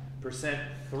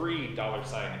 %3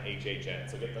 $HHN.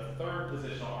 So get the third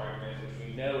positional argument, which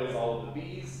we know is all of the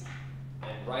B's,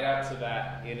 and write out to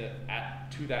that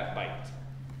to that byte.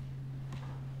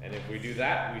 And if we do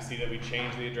that, we see that we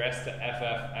change the address to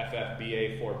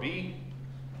FFFFBA4B.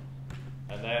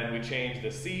 And then we change the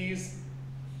C's.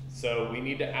 So we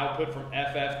need to output from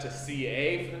FF to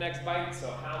CA for the next byte.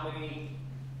 So how many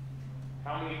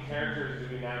characters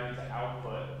do we now need to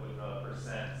output with a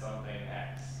 % something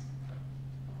X?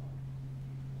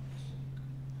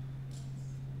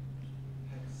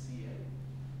 Hex CA.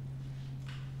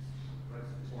 Right,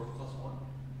 or plus 1.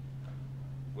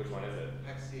 Which one is it?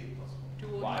 Hex CA plus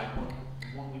 1. Why?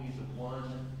 One, we need the 1 to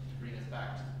bring us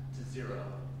back to 0.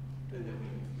 And then we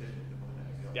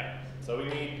Yeah, so we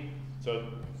need, so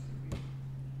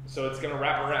it's going to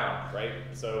wrap around, right?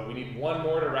 So we need 1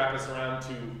 more to wrap us around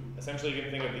to, essentially you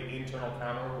can think of the internal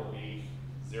counter will be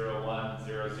 0, 1,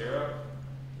 0, 0.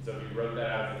 So if you wrote that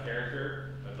out as a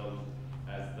character,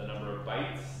 as the number of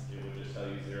bytes, it would just tell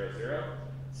you 0, 0.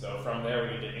 So from there we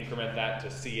need to increment that to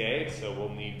CA, so we'll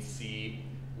need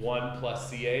C1 plus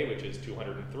CA, which is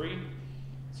 203.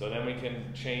 So then we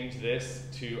can change this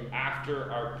to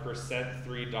after our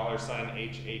 %3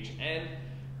 $HHN,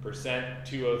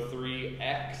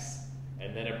 %203X,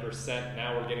 and then a %.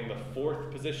 Now we're getting the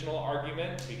 4th positional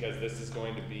argument because this is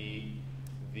going to be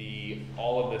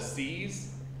all of the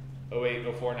C's,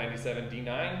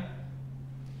 080497D9.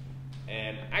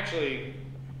 And actually,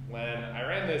 when I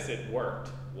ran this, it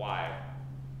worked. Why?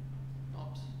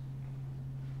 Ops.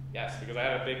 Yes, because I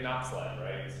had a big knot sled,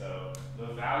 right? So the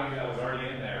value that was already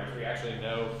in there, which we actually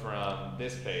know from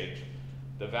this page,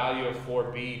 the value of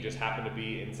 4B just happened to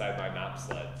be inside my knot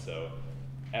sled. So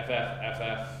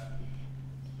FF,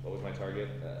 what was my target?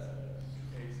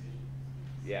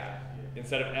 Yeah,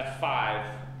 instead of F5,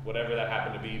 whatever that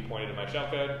happened to be pointed to my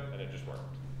shellcode, and it just worked.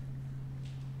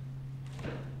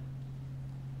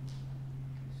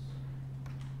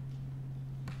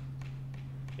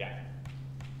 Yeah.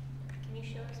 Can you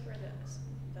show us where the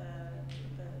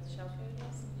shell code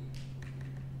is?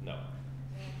 No.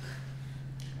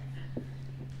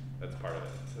 That's part of it.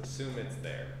 So assume it's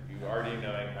there. You already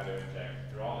knowing how to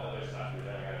inject. Through all the other stuff, you're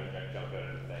knowing how to inject shellcode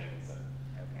into things and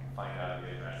Okay. find out the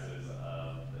addresses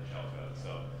of the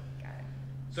code. Got it.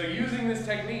 So using this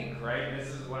technique, right, this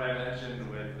is what I mentioned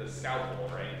with the scalpel,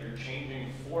 right? You're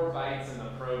changing 4 bytes in the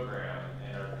program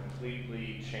and are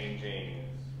completely changing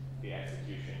the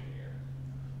execution here.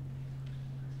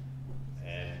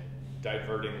 And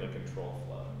diverting the control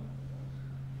flow.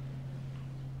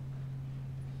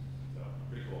 So,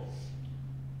 pretty cool.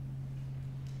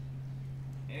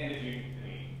 And if you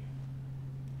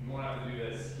won't have to do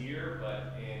this here,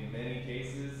 but in many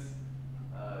cases,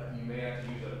 you may have to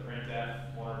use a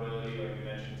printf vulnerability, like we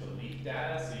mentioned, to leak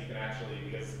data, so you can actually,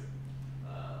 because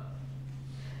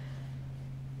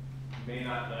you may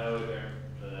not know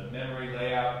the memory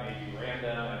layout may be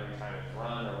random every time it's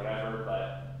run or whatever,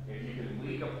 but if you can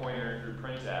leak a pointer through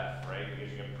printf, right,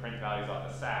 because you can print values off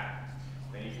the stack,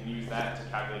 then you can use that to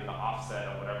calculate the offset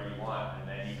of whatever you want, and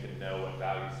then you can know what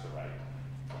values to write.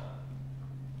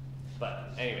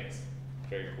 But anyways,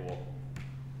 very cool.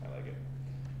 I like it.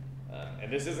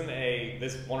 And this isn't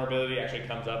this vulnerability actually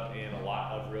comes up in a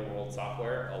lot of real world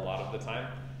software a lot of the time.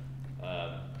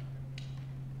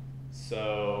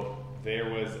 So there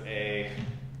was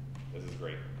this is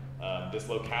great. This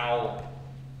locale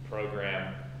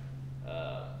program,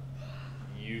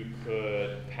 you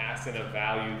could pass in a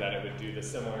value that it would do the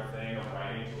similar thing of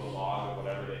writing to a log of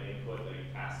whatever the input that you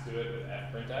pass to it with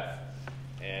fprintf.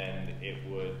 And it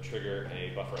would trigger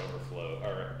a buffer overflow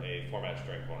or a format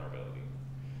string vulnerability.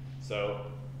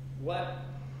 So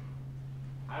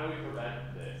how do we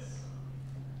prevent this?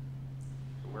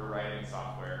 So we're writing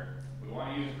software. We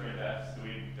want to use printfs.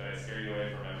 Did I scare you away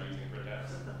from ever using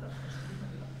printfs?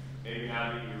 Maybe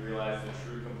now that you realize the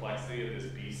true complexity of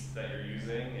this beast that you're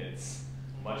using, it's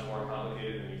much more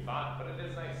complicated than you thought, but it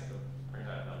is nice to print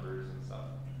out numbers and stuff.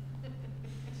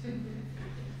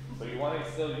 So you want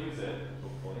to still use it,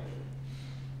 hopefully.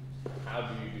 How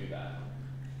do you do that?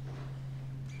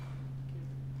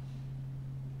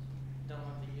 Don't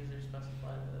let the user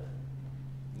specify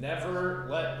the. Never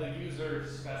let the user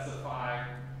specify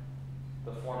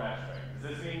the format string.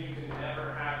 Does this mean you can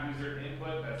never have user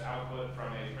input that's output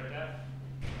from a printf?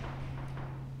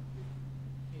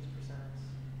 Use %s.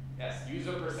 Yes, use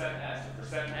a %s. A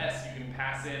 %s you can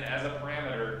pass in as a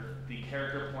parameter the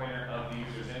character pointer of the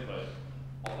user's input.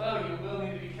 Although you will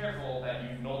need to be careful that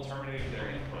you've null terminated their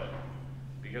input,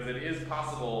 because it is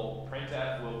possible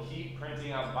printf will keep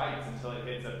printing out bytes until it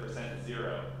hits a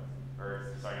 %0,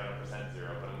 or sorry, not a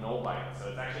 %0, but a null byte. So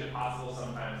it's actually possible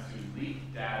sometimes to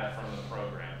leak data from the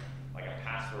program, like a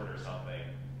password or something,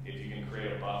 if you can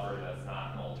create a buffer that's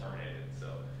not null terminated.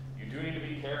 So you do need to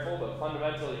be careful, but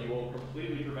fundamentally you will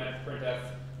completely prevent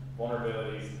printf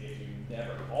vulnerabilities if you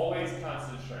never, always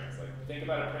constant strings. Like think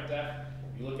about a printf.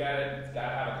 You look at it, it's got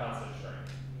to have a constant string.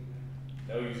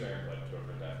 No user input to a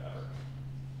printf ever.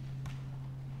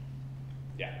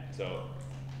 Yeah, so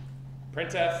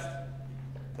printf,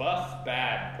 buff,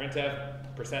 bad. Printf,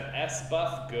 %s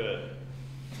buff, good.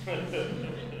 All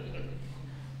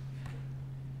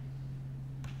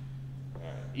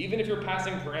right. Even if you're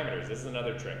passing parameters, this is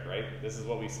another trick, right? This is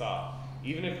what we saw.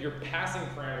 Even if you're passing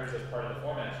parameters as part of the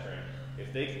format string,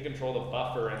 if they can control the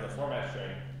buffer and the format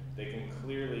string, they can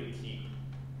clearly keep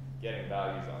getting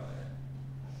values on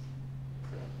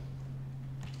there.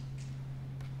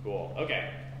 Cool,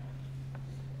 okay.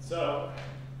 So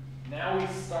now we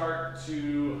start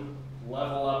to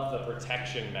level up the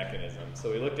protection mechanism.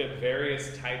 So we looked at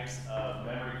various types of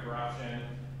memory corruption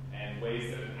and ways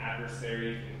that an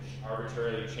adversary can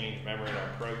arbitrarily change memory in our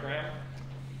program.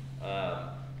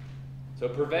 So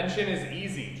prevention is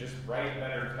easy, just write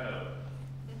better code.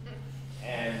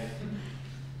 And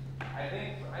I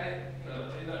think,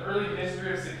 in the early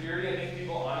history of security, I think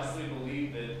people honestly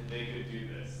believed that they could do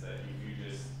this, that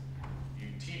you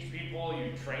teach people,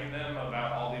 you train them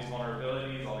about all these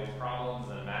vulnerabilities, all these problems,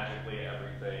 and magically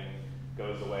everything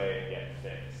goes away and gets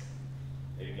fixed.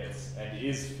 It gets, and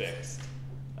is fixed.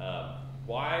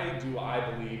 Why do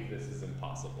I believe this is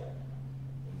impossible?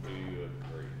 And do you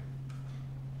agree?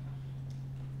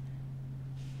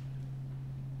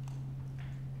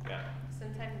 Yeah.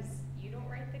 Sometimes you don't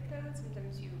write the code,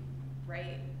 sometimes you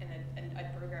write and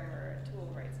a programmer or a tool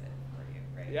writes it for you,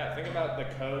 right? Yeah, think about the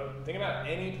code. Think about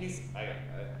any piece.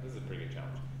 This is a pretty good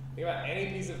challenge. Think about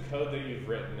any piece of code that you've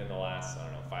written in the last,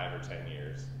 5 or 10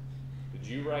 years. Did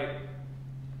you write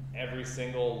every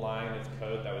single line of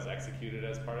code that was executed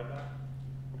as part of that?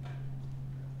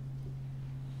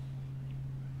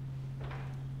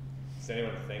 Does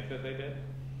anyone think that they did?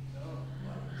 No.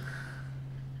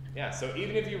 Yeah, so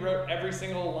even if you wrote every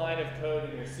single line of code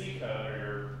in your C code or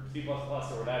your C++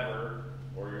 or whatever,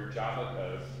 or your Java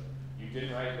code, you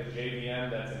didn't write the JVM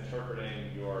that's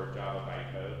interpreting your Java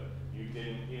bytecode. You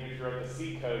didn't, even if you wrote the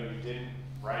C code, you didn't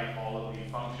write all of the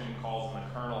function calls in the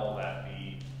kernel that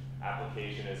the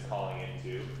application is calling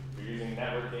into. If you're using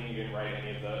networking, you didn't write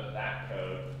any of that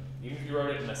code. Even if you wrote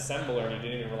it in assembler and you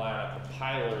didn't even rely on a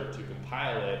compiler to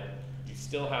compile it, you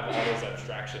still have all those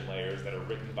abstraction layers that are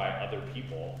written by other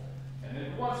people. And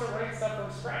then who wants to write stuff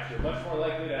from scratch? You're much more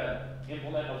likely to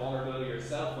implement a vulnerability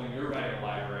yourself when you're writing a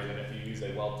library than if you use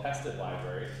a well-tested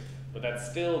library. But that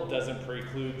still doesn't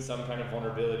preclude some kind of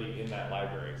vulnerability in that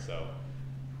library. So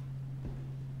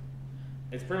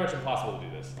it's pretty much impossible to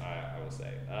do this, I will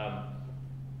say.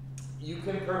 You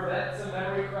can prevent some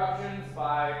memory corruptions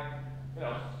by,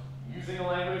 using a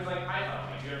language like Python.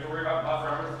 Like, do you have to worry about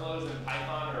buffer overflows in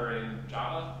Python or in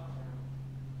Java?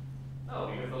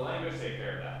 No, because the language takes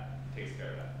care of that.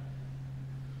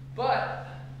 But,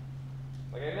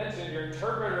 like I mentioned, your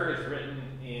interpreter is written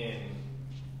in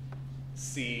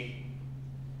C,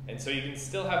 and so you can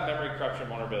still have memory corruption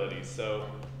vulnerabilities. So,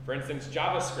 for instance,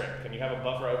 JavaScript. Can you have a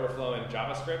buffer overflow in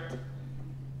JavaScript?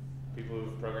 People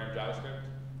who've programmed JavaScript?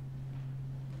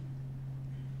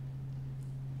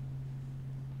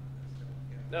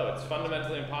 No, it's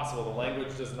fundamentally impossible. The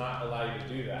language does not allow you to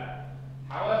do that.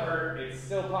 However, it's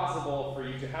still possible for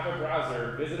you to have a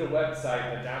browser visit a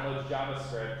website that downloads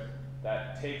JavaScript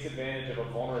that takes advantage of a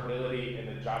vulnerability in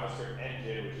the JavaScript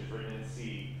engine, which is written in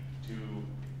C, to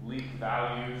leak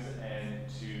values and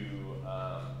to,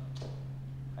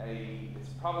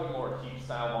 it's probably more heap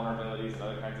style vulnerabilities and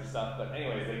other kinds of stuff, but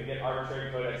anyways, they can get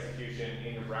arbitrary code execution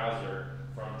in your browser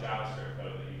from JavaScript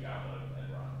code that you download and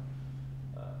run.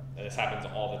 And this happens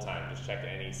all the time. Just check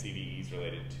any CVEs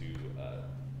related to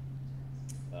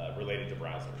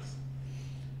browsers.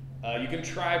 You can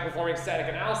try performing static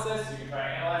analysis. You can try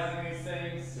analyzing these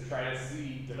things to try to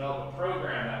develop a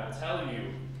program that will tell you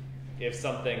if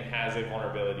something has a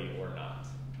vulnerability or not.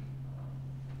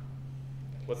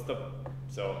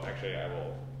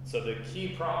 So the key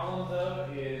problem though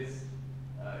is,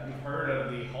 you've heard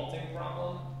of the halting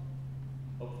problem,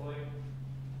 hopefully.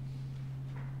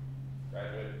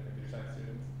 Graduate computer science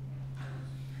students?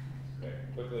 Okay,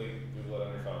 quickly Google it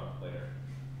on your phone later.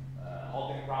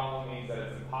 Halting problem means that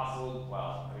it's impossible,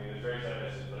 there's various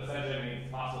definitions, but essentially it means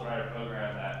it's possible to write a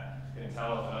program that can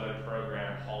tell if another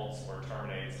program halts or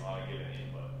terminates on a given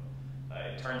input.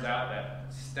 It turns out that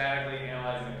statically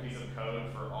analyzing a piece of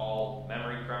code for all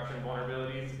memory corruption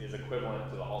vulnerabilities is equivalent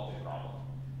to the halting problem,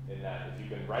 in that if you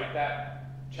can write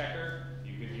that checker,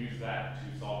 you could use that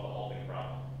to solve the halting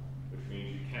problem, which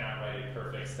means you cannot write a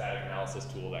perfect static analysis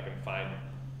tool that can find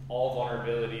all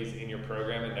vulnerabilities in your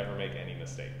program and never make any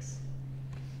mistakes.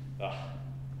 Ugh,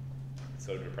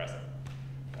 so depressing.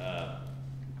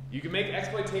 You can make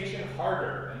exploitation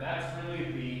harder, and that's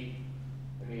really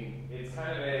it's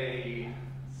kind of a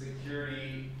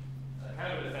security,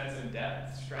 kind of a defense in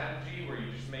depth strategy where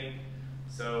you just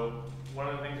so one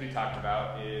of the things we talked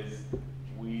about is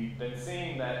we've been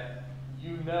seeing that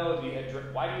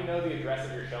why do you know the address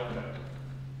of your shell code?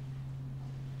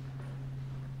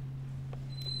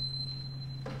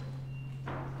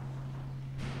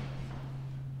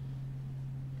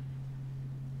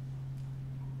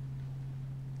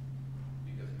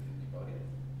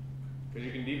 Because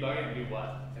you can debug it and do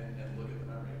what? And look at the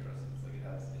memory addresses. Like it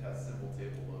has symbol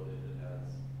table loaded, it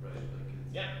has, right? Like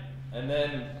it's, Yeah. And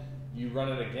then you run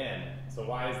it again. So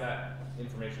why is that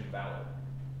information valid?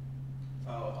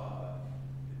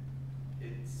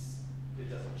 It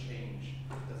doesn't change,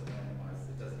 it doesn't randomize,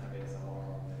 it doesn't have ASLR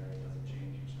on there, it doesn't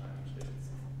change each time,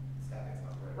 it's static, it's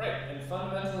not right. Right, and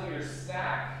fundamentally your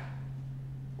stack,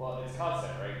 it's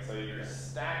constant, right? So your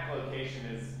stack location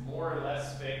is more or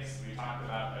less fixed. We talked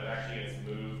about that it actually gets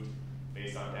moved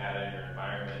based on data in your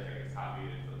environment that gets copied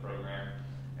into the program,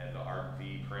 and the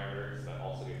argv parameters that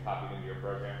also get copied into your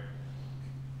program.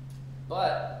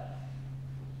 But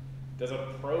does a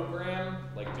program,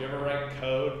 do you ever write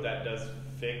code that does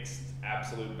fixed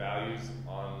absolute values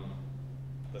on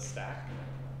the stack?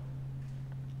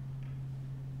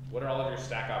 What are all of your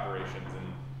stack operations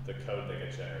in the code that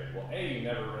gets generated? Well, A, you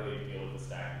never really deal with the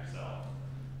stack yourself.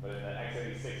 But in the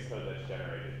x86 code that's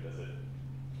generated, does it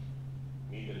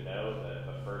need to know that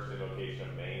the first invocation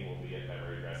of main will be at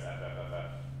memory address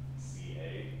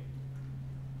FFFFCA?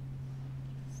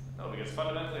 No, because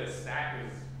fundamentally a stack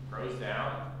grows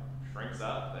down, shrinks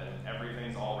up, and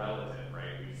everything's all relative,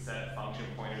 right? We set function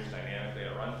pointers dynamically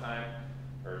at runtime,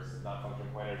 or not function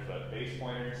pointers, but base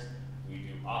pointers. We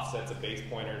do offsets of base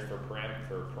pointers for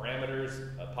parameters,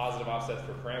 positive offsets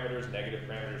for parameters, negative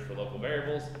parameters for local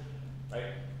variables,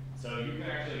 right? So you can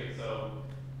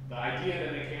the idea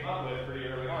that they came up with pretty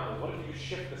early on was, what if you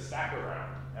shift the stack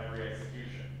around every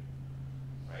execution,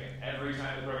 right? Every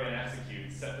time the program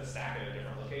executes, set the stack at a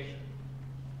different location.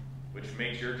 which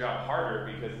makes your job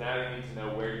harder because now you need to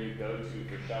know where you go to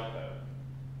for shellcode.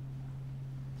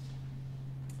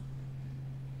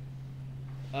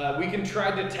 We can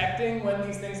try detecting when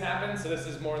these things happen, so this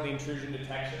is more the intrusion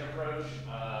detection approach.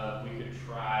 We could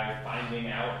try finding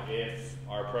out if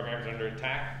our program is under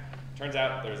attack. Turns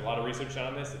out there's a lot of research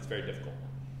on this. It's very difficult.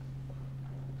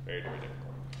 Very, very difficult.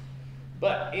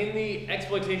 But in the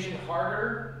exploitation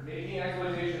harder, making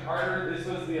exploitation harder, this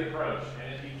was the approach.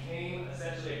 And it became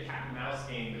essentially a cat and mouse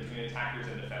game between attackers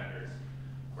and defenders,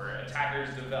 where attackers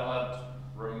developed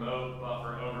remote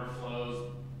buffer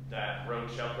overflows that wrote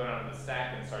shellcode onto the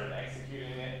stack and started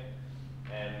executing it.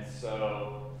 And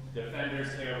so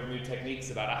defenders came up with new techniques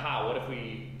about, aha, what if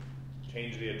we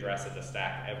change the address of the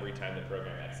stack every time the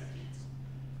program executes?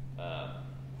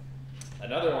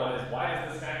 Another one is, why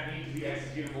does the stack need to be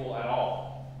executable at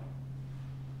all?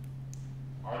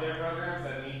 Are there programs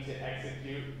that need to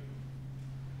execute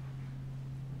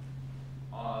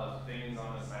things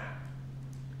on the stack?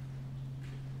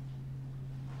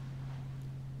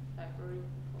 Library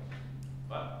calls.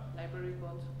 What? Library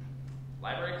calls.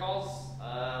 Library calls?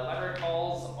 Library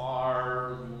calls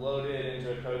are loaded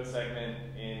into a code segment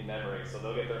in memory, so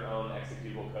they'll get their own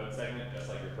executable code segment just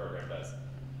like your program does.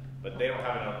 But they don't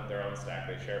have it on their own stack,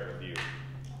 they share it with you.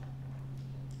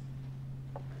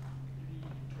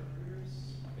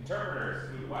 Interpreters, Interpreters,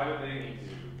 ooh, why would they need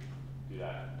to do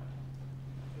that?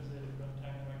 because they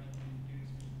runtime might be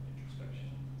used introspection.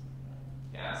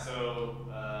 Yeah, so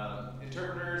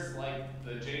interpreters like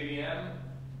the JVM,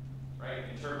 right?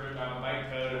 Interpreted on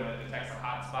bytecode, and when it detects a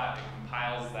hotspot, it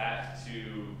compiles that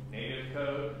to native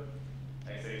code,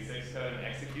 x86 code, and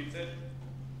executes it.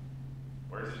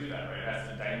 Where does it do that, right? It has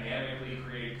to dynamically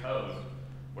create code.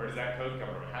 Where does that code come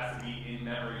from? It has to be in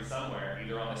memory somewhere,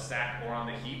 either on the stack or on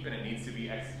the heap, and it needs to be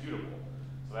executable.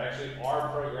 So there actually are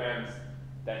programs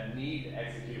that need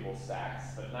executable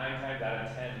stacks, but 9 times out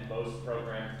of 10, most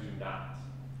programs do not.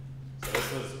 So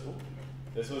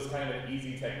this was kind of an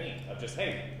easy technique of just,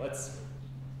 hey, let's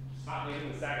stop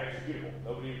making the stack executable.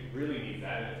 Nobody really needs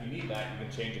that, and if you need that, you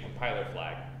can change a compiler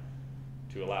flag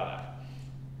to allow that.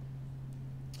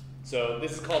 So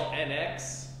this is called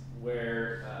NX,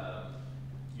 where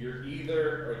you're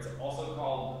either, or it's also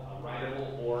called a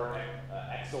writable or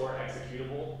XOR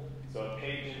executable. So a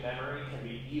page in memory can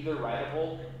be either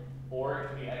writable or it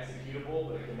can be executable,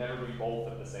 but it can never be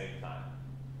both at the same time.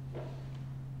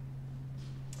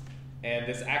 And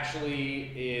this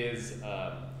actually is,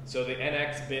 so the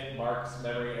NX bit marks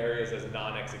memory areas as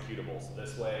non-executable. So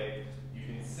this way you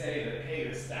can say that, hey,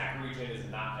 the stack region is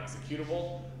not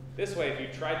executable. This way, if you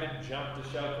tried to jump to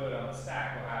shellcode on the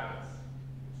stack, what happens?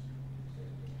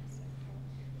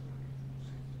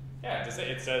 Yeah,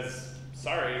 it says,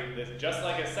 sorry, this, just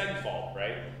like a seg fault,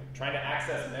 right? Trying to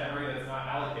access memory that's not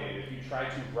allocated. If you try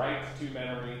to write to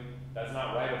memory that's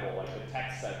not writable, like the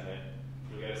text segment,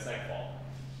 you'll get a seg fault.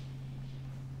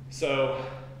 So,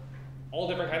 all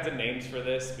different kinds of names for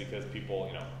this because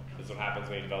people, this is what happens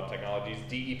when you develop technologies.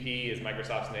 DEP is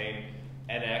Microsoft's name.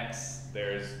 NX,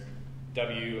 there's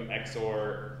W,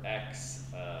 XOR, X,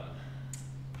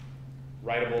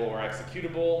 writable or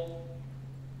executable.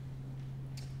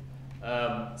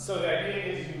 So the idea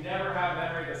is you never have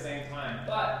memory at the same time,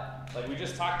 but like we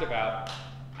just talked about,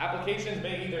 applications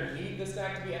may either need the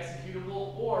stack to be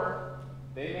executable or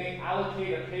they may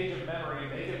allocate a page of memory,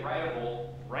 make it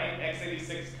writable, write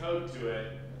x86 code to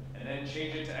it, and then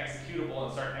change it to executable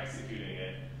and start executing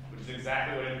it, which is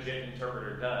exactly what a JIT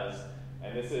interpreter does.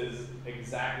 And this is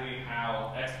exactly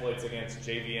how exploits against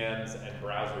JVMs and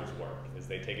browsers work, is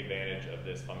they take advantage of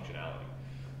this functionality.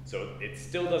 So it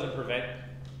still doesn't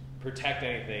protect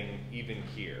anything even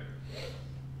here.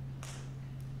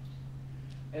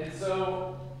 And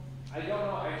so, I don't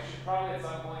know, I should probably at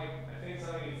some point, I think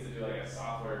somebody needs to do like a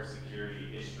software security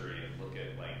history and look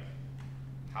at like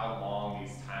how long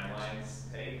these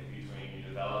timelines take between you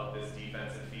develop this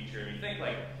defensive feature and you think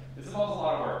like, this involves a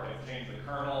lot of work. You have to change the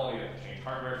kernel, you have to change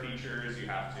hardware features, you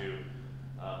have to,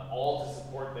 all to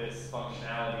support this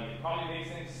functionality. It probably makes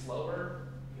things slower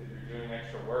because you're doing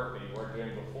extra work that you weren't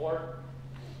doing before.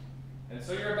 And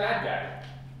so you're a bad guy,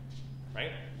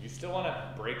 right? You still want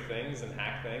to break things and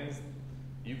hack things.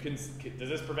 You can, does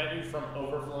this prevent you from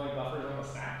overflowing buffers on the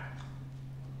stack?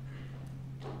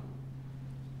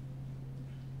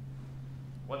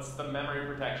 What's the memory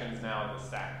protections now in the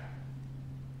stack?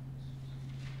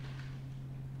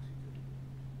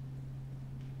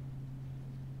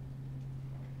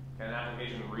 Can an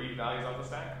application read values off the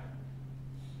stack?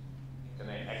 Can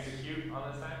they execute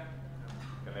on the stack?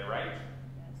 Can they write?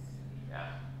 Yes.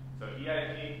 Yeah. So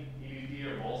EIP, EVP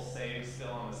are both saved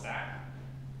still on the stack.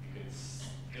 You can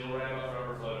still random buffer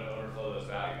overflow to overflow those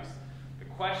values. The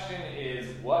question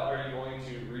is, what are you going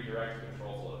to redirect the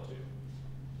control flow to?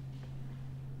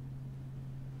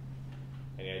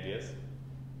 Any ideas?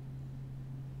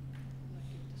 Like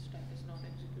if the stack is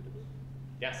non-executable.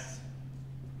 Yes.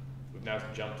 We've now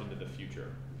jumped into the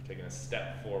future. We've taken a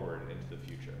step forward into the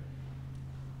future.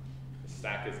 The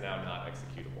stack is now not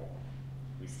executable.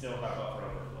 We still have buffer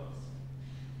overflows.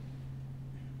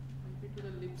 Maybe to the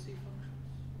libc functions.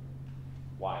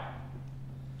 Why?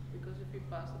 Because if you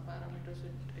pass the parameters,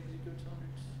 it executes on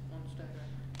its own stack.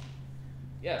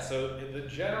 Yeah, so the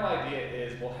general idea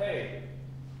is, well, hey,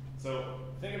 so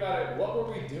think about it, what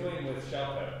were we doing with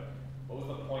shellcode? What was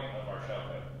the point of our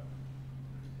shellcode?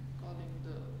 Calling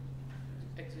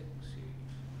the exec C.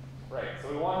 Right,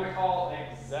 so we wanted to call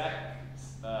exec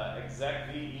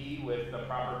VE with the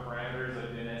proper parameters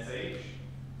of NSH.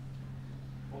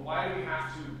 Well, why do we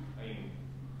have to,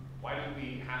 why do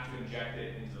we have to inject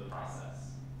it into the process?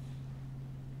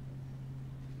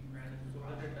 So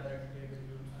that it directly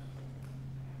executes.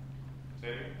 Say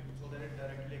it again? So that it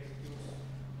directly executes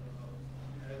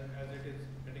as it is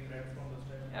getting read from the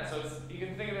stack. Yeah, so you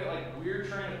can think of it like we're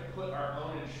trying to put our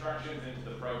own instructions into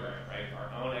the program, right? Our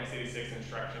own x86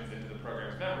 instructions into the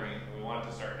program's memory, and we want it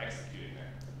to start executing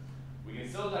there. We can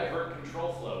still divert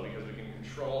control flow because we can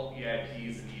control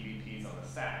EIPs and EVPs on the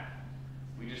stack.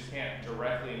 We just can't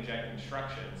directly inject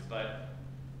instructions, but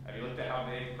have you looked at how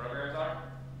big programs are?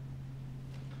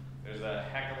 There's a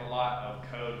heck of a lot of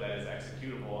code that is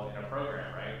executable in a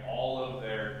program, right? All of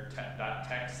their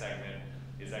 .text segment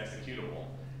is executable.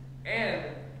 And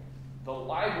the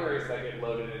libraries that get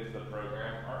loaded into the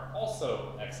program are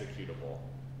also executable.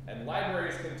 And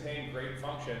libraries contain great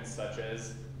functions such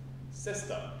as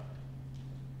system,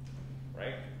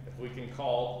 right? If we can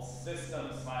call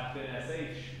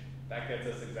system/binsh, that gets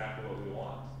us exactly what we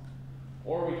want.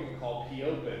 Or we can call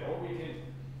popen,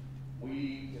 or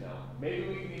maybe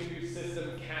we can even do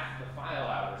system cat the file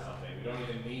out or something. We don't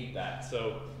even need that.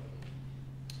 So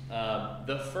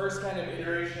the first kind of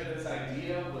iteration of this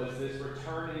idea was this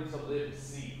return into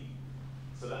libc.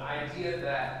 So the idea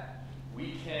that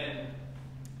we can,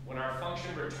 when our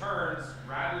function returns,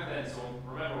 rather than, so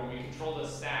remember when we control the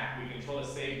stack, we control the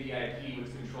save EIP,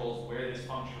 which controls where this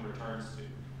function returns to.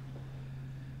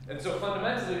 And so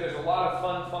fundamentally, there's a lot of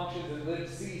fun functions in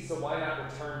libc, so why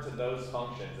not return to those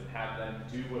functions and have them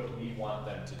do what we want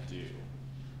them to do?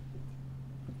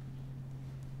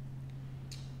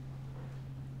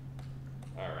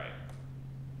 All right.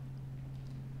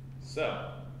 So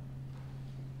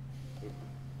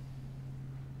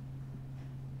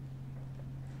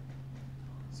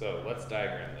let's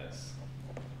diagram this.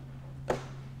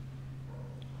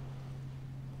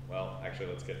 Well, actually,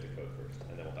 let's get to code first,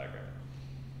 and then we'll diagram it.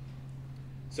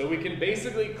 So we can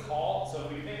basically call, so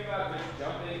if we think about this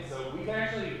jumping, so we can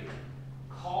actually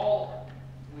call,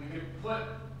 we can put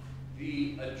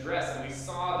the address, and we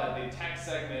saw that the text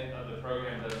segment of the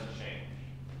program doesn't change,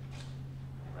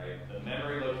 right? The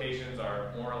memory locations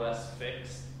are more or less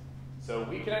fixed. So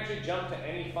we can actually jump to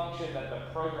any function that the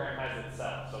program has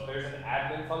itself. So if there's an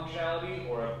admin functionality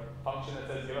or a function that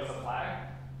says give us a flag,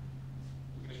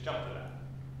 we can just jump to that,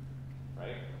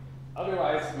 right?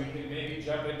 Otherwise, we can maybe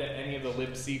jump into any of the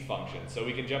libc functions. So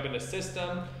we can jump into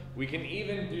system. We can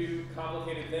even do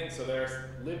complicated things. So there's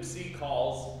libc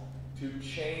calls to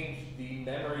change the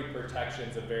memory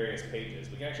protections of various pages.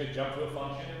 We can actually jump to a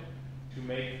function to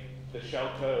make the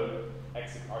shellcode,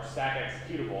 our stack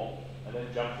executable, and then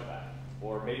jump to that.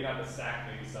 Or maybe not the stack,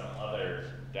 maybe some other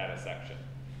data section.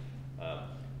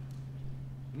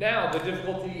 Now the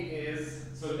difficulty is,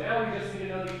 so now we just need to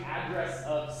know the address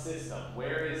of system.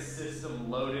 Where is system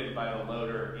loaded by the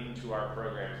loader into our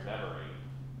program's memory?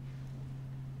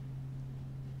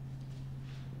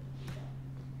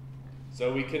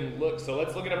 So we can look, so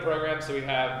let's look at a program. So we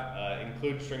have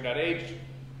include string.h,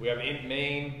 we have int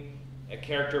main, a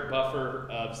character buffer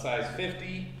of size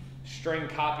 50, string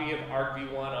copy of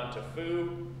argv1 onto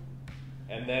foo,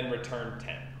 and then return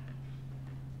 10.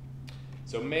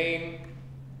 So main,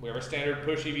 we have our standard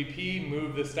push EBP,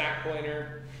 move the stack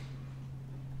pointer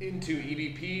into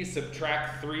EBP,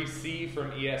 subtract 3C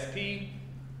from ESP,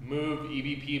 move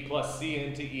EBP plus C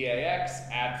into EAX,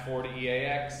 add 4 to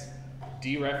EAX,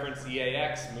 dereference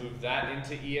EAX, move that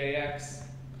into EAX,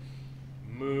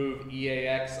 move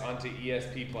EAX onto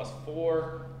ESP plus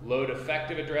 4, load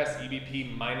effective address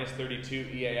EBP minus 32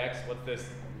 EAX. What's this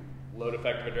load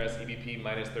effective address EBP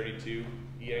minus 32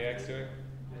 EAX doing?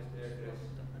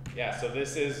 Yeah, so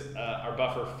this is our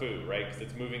buffer foo, right? Because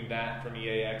it's moving that from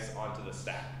EAX onto the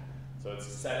stack. So it's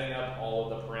setting up all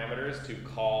of the parameters to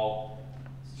call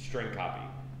string copy.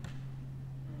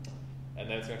 and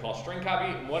then it's going to call string copy.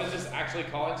 And what is this actually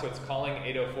calling? So it's calling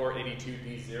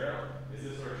 804.82d0. Is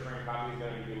this where string copy is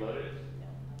going to be loaded?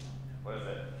 What is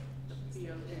it? The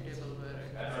PLT table where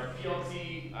That's our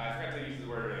PLT. I forgot to use the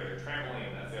word earlier.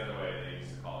 Trampoline. That's the other way they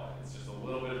used to call it. It's just a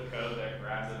little bit of code that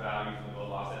grabs a value from the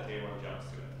load offset table and jumps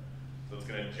to it. So it's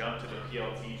going to jump to the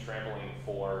PLT trampoline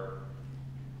for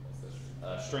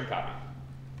string copy.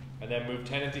 And then move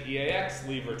 10 into EAX,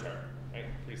 leave return. Right?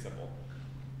 Pretty simple.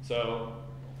 So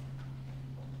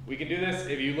we can do this.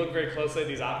 If you look very closely at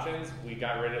these options, we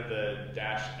got rid of the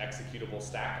dash executable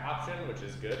stack option, which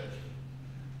is good.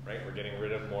 Right? We're getting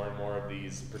rid of more and more of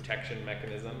these protection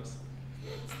mechanisms.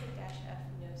 What's the dash F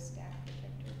no stack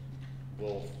protector?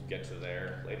 We'll get to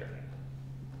there later.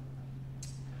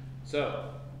 So,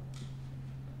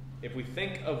 if we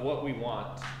think of what we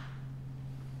want,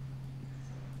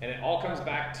 and it all comes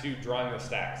back to drawing the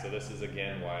stack. So this is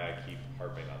again why I keep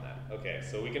harping on that. Okay,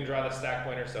 so we can draw the stack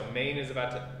pointer. So main is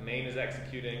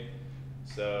executing.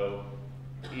 So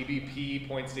EBP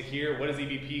points to here. What does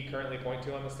EBP currently point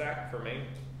to on the stack for main?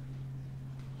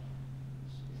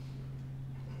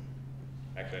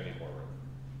 Actually, I need more room.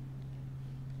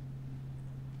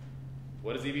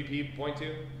 What does EBP point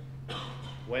to?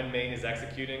 When main is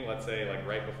executing, let's say like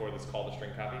right before this call to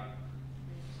string copy.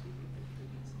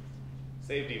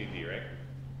 Save DBP, right?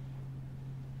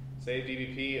 Save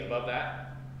DBP above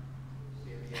that.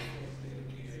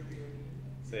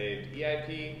 Saved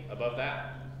EIP above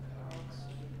that.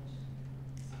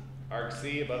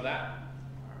 argc above that.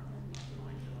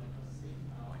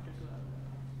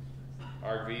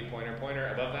 argv pointer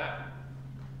above that.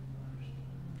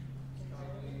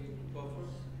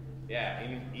 Yeah,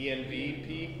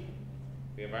 envp,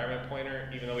 the environment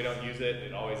pointer, even though we don't use it,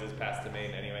 it always is passed to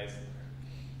main anyways.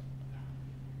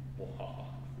 Whoa.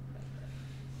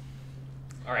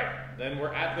 All right, then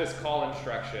we're at this call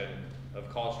instruction of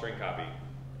call string copy.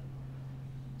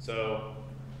 So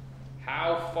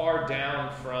how far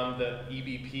down from the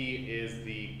EBP is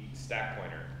the stack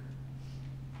pointer?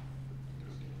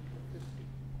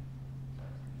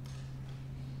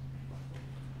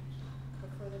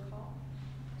 Before the call?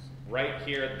 Right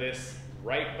here at this,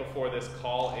 right before this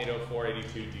call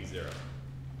 804.82d0.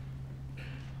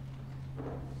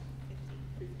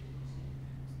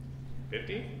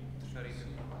 50?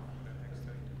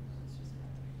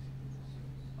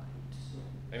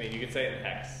 I mean, you could say it in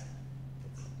hex.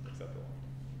 That's acceptable.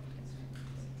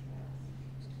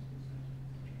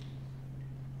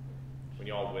 When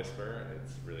you all whisper,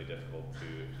 it's really difficult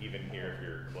to even hear if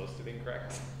you're close to being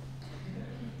correct.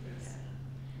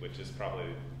 Which is probably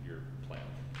your plan.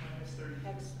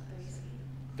 Hex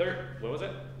 3C. What was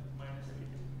it?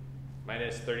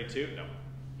 Minus 32? No.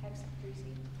 Hex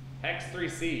 3C. Hex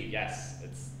 3C, yes,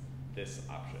 it's this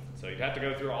option. So you'd have to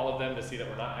go through all of them to see that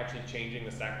we're not actually changing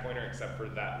the stack pointer except for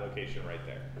that location right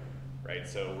there, right?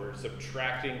 So we're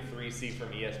subtracting 3C from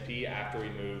ESP after we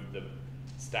move the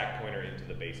stack pointer into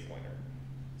the base pointer.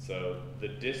 So the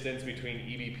distance between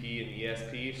EBP and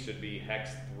ESP should be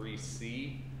hex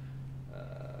 3C,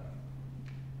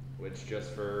 which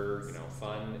just for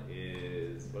fun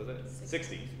is, what is it?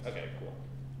 60. Okay, cool.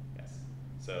 Yes.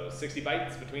 So 60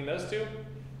 bytes between those two.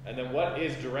 And then what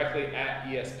is directly at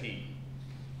ESP?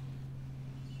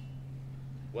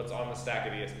 What's on the stack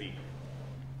at ESP?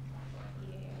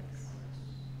 EAX.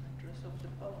 address of the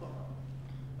buffer.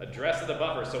 Address of the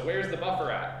buffer. So where's the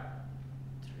buffer at?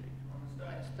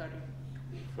 Minus 30.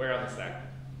 Where on the stack?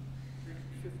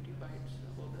 50 bytes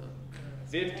above the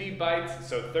 50 bytes,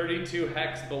 so 32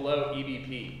 hex below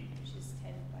EBP, Which is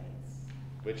 10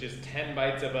 bytes. which is 10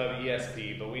 bytes above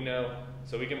ESP. But we know,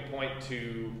 so we can point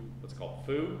to what's called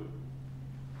foo.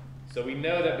 So we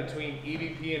know that between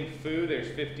EBP and foo, there's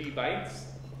 50 bytes.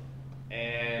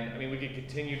 And I mean, we could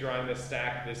continue drawing this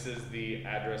stack. This is the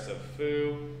address of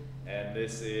foo, and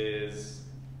this is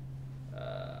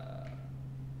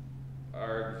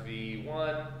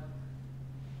argv1,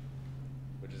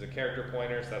 which is a character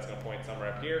pointer, so that's going to point somewhere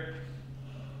up here.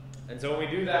 And so when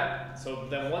we do that, so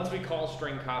then once we call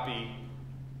string copy,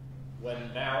 when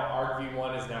now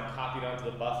argv1 is now copied onto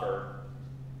the buffer,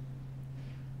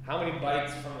 how many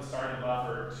bytes from the starting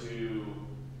buffer to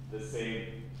the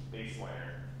saved base pointer?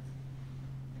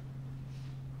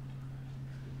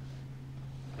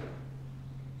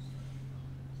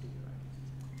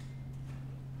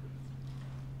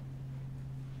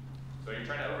 So you're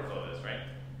trying to overflow this, right?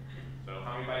 So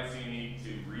how many bytes do you need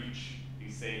to reach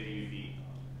the saved EVP?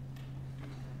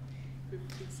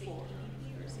 54.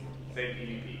 EBP or safety? Saved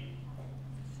EVP.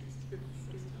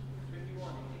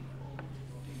 51.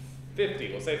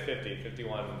 50, we'll say 50.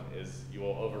 51 is, you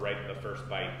will overwrite the first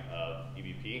byte of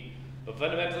EVP. But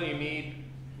fundamentally you need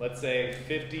let's say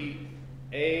 50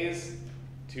 A's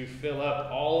to fill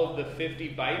up all of the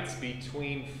 50 bytes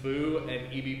between foo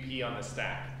and EBP on the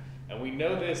stack. And we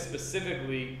know this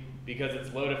specifically because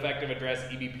it's load effective address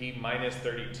EBP minus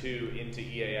 32 into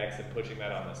EAX and pushing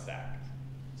that on the stack.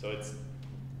 So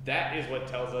that is what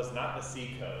tells us, not the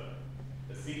C code.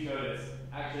 The C code is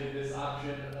actually this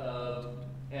option of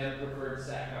M preferred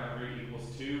stack boundary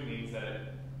equals 2 means that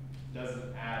it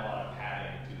doesn't add a lot of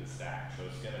padding to the stack. So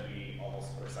it's going to be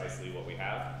almost precisely what we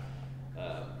have.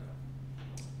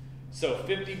 So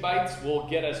 50 bytes will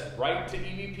get us right to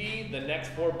EBP. The next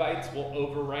 4 bytes will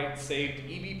overwrite saved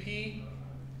EBP.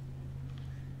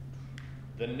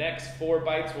 The next 4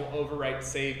 bytes will overwrite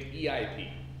saved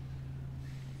EIP.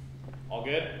 All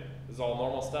good? This is all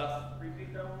normal stuff?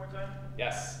 Repeat that one more time?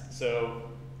 Yes. So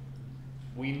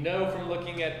we know from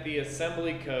looking at the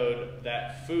assembly code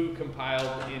that foo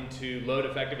compiled into load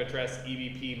effective address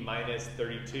EBP minus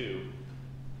 32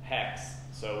 hex,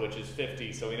 so which is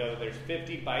 50. So we know that there's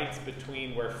 50 bytes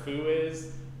between where foo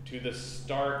is to the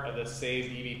start of the saved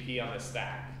EBP on the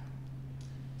stack.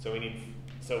 So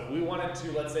if we wanted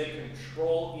to, let's say,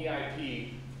 control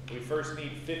EIP, we first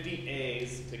need 50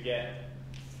 A's to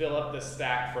fill up the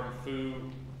stack from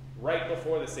foo right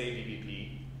before the saved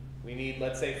EBP. We need,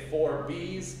 let's say, 4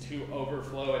 B's to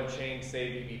overflow and change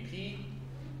saved EBP.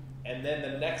 And then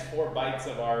the next 4 bytes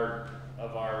of our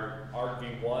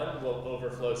argv1 will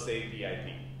overflow saved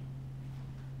EIP.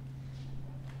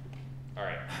 All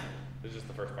right, this is just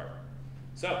the first part.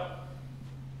 So,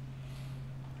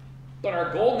 but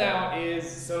our goal now is,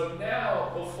 so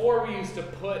now, before we used to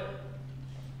put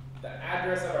the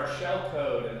address of our shell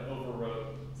code and overwrote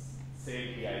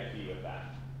saved EIP with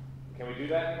that. Can we do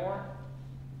that anymore?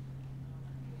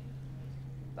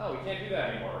 No, we can't do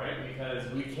that anymore, right?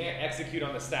 Because we can't execute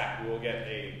on the stack. We will get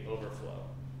an overflow.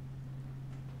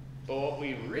 But what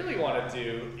we really want to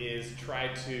do is try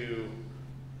to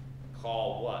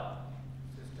call what?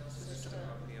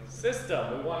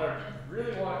 System. We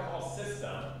really want to call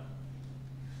system.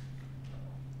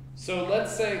 So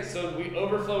let's say, so we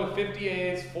overflow with 50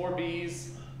 A's, 4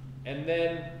 B's, and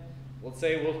then let's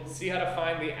say we'll see how to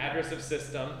find the address of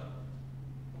system.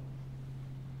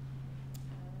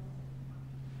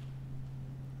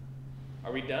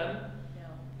 Are we done? No.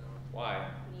 Why?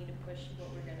 We need to push what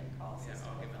we're going to call system.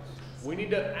 We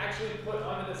need to actually put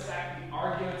onto the stack the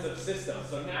arguments of system.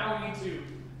 So now we need to,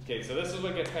 okay, so this is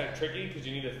what gets kind of tricky because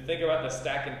you need to think about the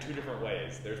stack in 2 different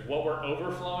ways. There's what we're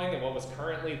overflowing and what was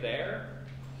currently there.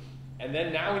 And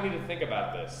then now we need to think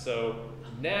about this. So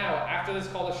now, after this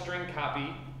call to string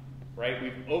copy, right,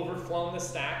 we've overflown the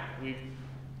stack, we've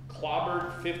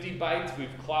clobbered 50 bytes, we've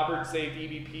clobbered saved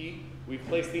EBP, we've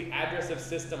placed the address of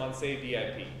system on saved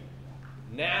EIP.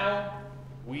 Now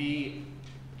we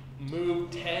move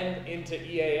 10 into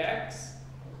EAX,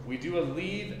 we do a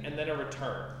leave and then a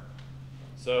return.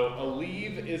 So a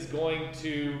leave is going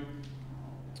to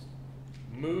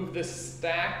move the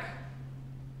stack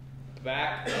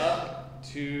back up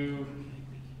to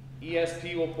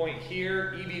ESP will point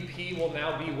here, EBP will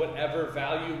now be whatever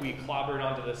value we clobbered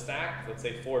onto the stack, let's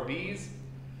say 4 B's,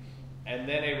 and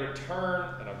then a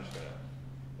return, and I'm just going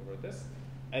to overwrite this,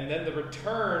 and then the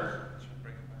return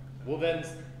will then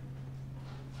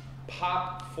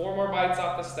pop 4 more bytes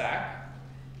off the stack,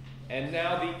 and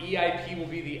now the EIP will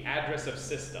be the address of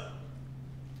system.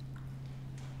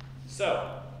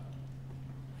 So,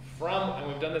 and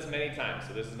we've done this many times,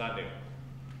 so this is not new.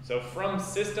 So from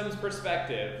system's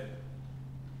perspective,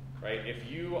 right, if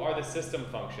you are the system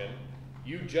function,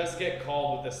 you just get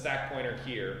called with the stack pointer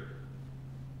here.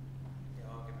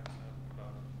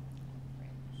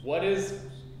 What is,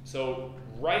 so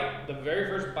right, the very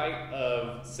first byte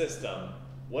of system,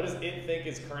 what does it think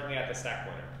is currently at the stack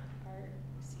pointer?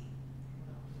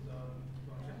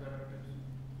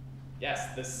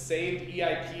 Yes, the saved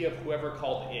EIP of whoever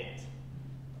called it.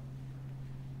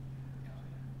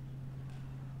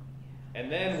 And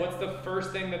then what's the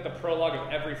first thing that the prologue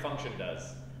of every function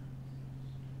does?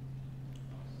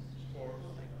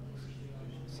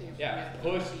 Yeah,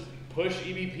 push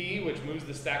EBP, which moves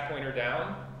the stack pointer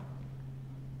down.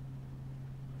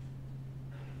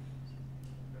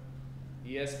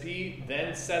 ESP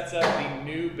then sets up the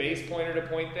new base pointer to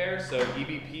point there, so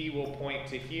EBP will point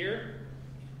to here,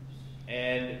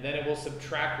 and then it will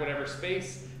subtract whatever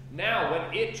space. Now,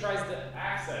 when it tries to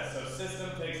access, so system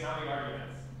takes how many arguments?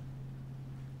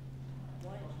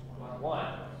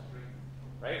 1,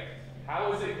 right?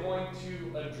 How is it going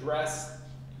to address,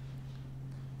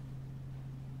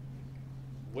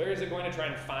 where is it going to try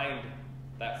and find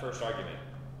that first argument?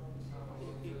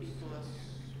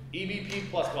 EBP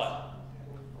plus what?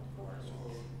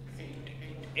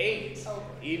 8. Oh.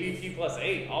 EBP plus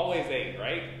 8, always 8,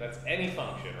 right? That's any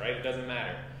function, right? It doesn't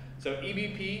matter. So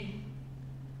EBP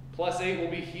plus 8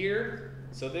 will be here.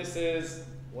 So this is,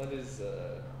 what is,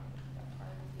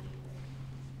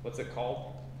 what's it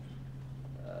called?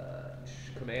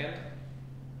 Command.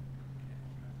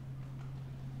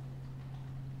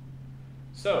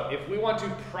 So if we want to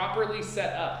properly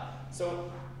set up,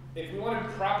 if we want to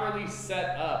properly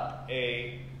set up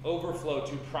a overflow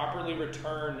to properly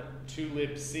return to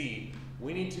libc,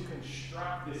 we need to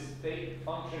construct this fake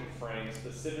function frame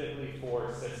specifically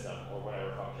for system or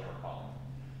whatever function we're calling.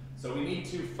 So we need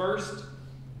to first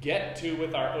get to,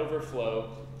 with our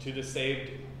overflow, to the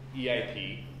saved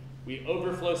EIP. We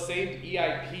overflow saved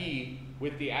EIP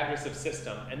with the address of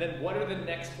system, and then what are the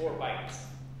next 4 bytes?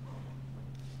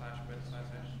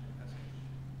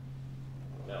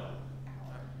 No.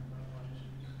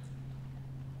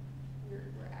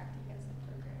 We're acting as the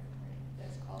program, right?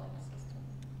 That's calling the system.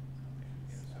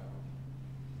 So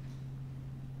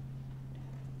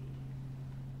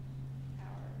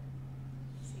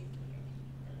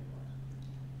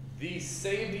The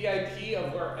saved EIP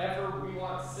of wherever we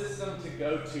want system to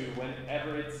go to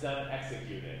whenever it's done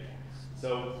executing.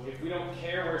 So if we don't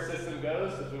care where system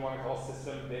goes, because we want to call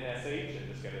system bin sh and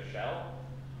just get a shell,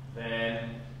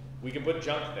 then we can put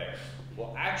junk there.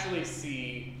 We'll actually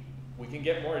see, we can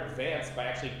get more advanced by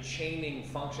actually chaining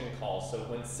function calls. So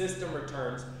when system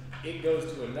returns, it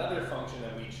goes to another function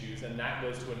that we choose, and that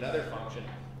goes to another function,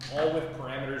 all with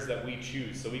parameters that we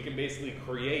choose. So we can basically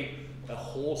create a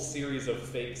whole series of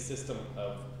fake system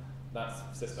of,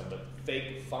 not system, but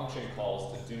fake function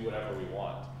calls to do whatever we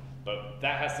want. But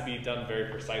that has to be done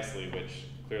very precisely, which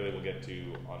clearly we'll get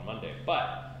to on Monday.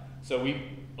 But, so we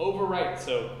overwrite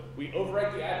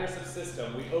the address of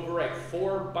system, we overwrite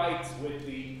 4 bytes with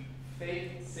the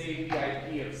fake saved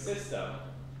EIP of system,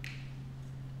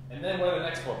 and then what are the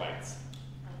next 4 bytes?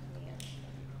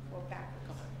 Or backwards.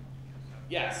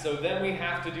 Yeah, so then we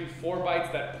have to do 4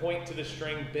 bytes that point to the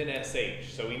string bin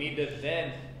sh. So we need to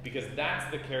then, because that's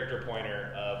the character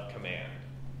pointer of command,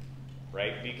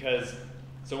 right? Because,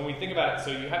 so when we think about it, so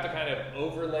you have to kind of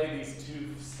overlay these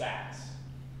 2 stacks,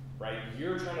 right?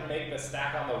 You're trying to make the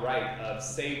stack on the right of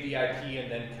saved EIP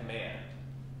and then command.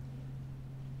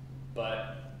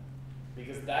 But,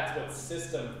 because that's what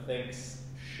system thinks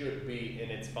should be in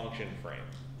its function frame.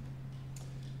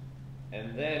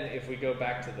 And then if we go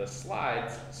back to the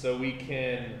slides, so we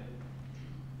can,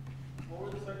 What were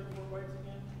the second 4 bytes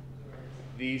again?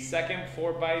 the second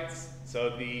 4 bytes,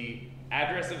 so the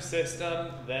address of system,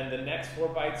 then the next 4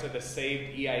 bytes are the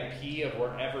saved EIP of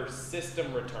wherever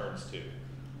system returns to.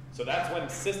 So that's when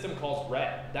system calls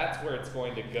ret, that's where it's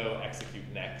going to go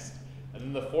execute next. And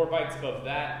then the 4 bytes above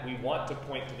that, we want to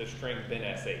point to the string bin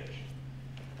sh.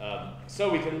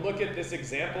 So we can look at this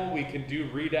example, we can do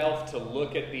readelf to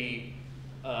look at the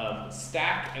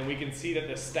stack, and we can see that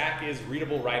the stack is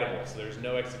readable writable, so there's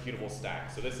no executable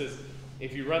stack. So this is,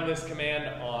 if you run this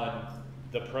command on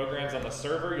the programs on the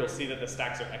server, you'll see that the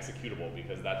stacks are executable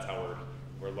because that's how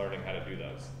we're learning how to do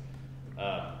those.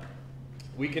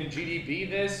 We can GDB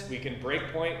this, we can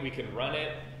breakpoint, we can run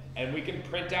it, and we can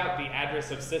print out the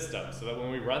address of system so that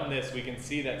when we run this, we can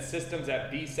see that system's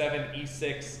at B7,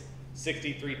 E6,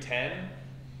 6310.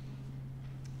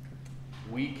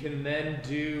 We can then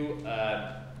do,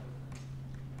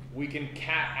 we can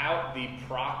cat out the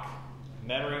proc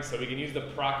memory, so we can use the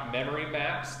proc memory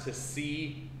maps to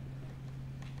see,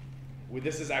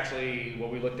 this is actually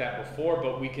what we looked at before,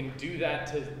 but we can do that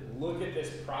to look at this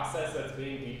process that's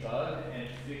being debugged and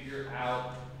figure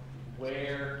out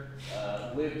where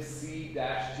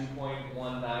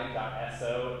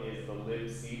libc-2.19.so is the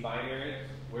libc binary,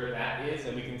 where that is,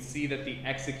 and we can see that the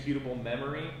executable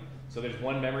memory, so there's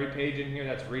one memory page in here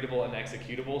that's readable and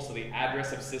executable, so the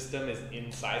address of system is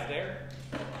inside there.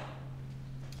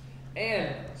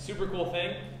 And, super cool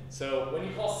thing, so when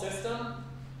you call system,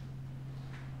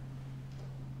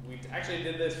 we actually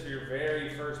did this for your very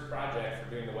first project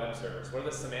for doing the web servers. What are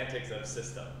the semantics of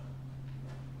system?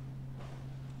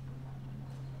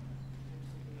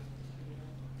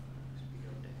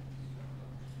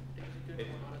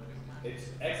 It's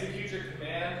execute your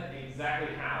command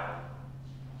exactly how?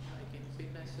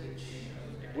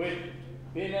 With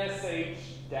bin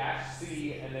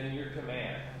sh-c and then your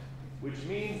command, which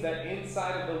means that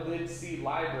inside of the libc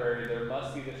library there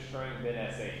must be the string bin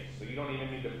sh. So you don't even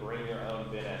need to bring your own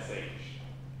bin sh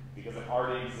because it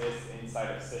already exists inside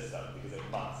of system because it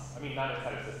must. I mean, not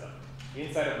inside of system,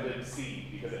 inside of libc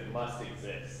because it must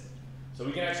exist. So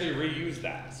we can actually reuse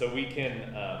that. So we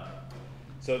can.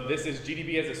 So this is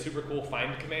GDB as a super cool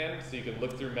find command, so you can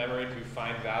look through memory to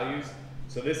find values.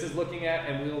 So this is looking at,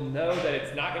 and we'll know that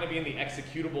it's not going to be in the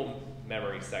executable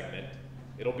memory segment.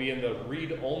 It'll be in the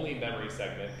read-only memory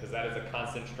segment, because that is a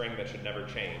constant string that should never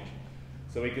change.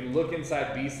 So we can look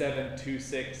inside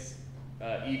B726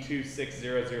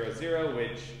 E26000,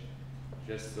 which,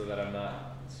 just so that I'm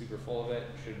not super full of it,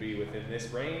 should be within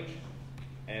this range.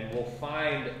 And we'll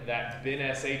find that bin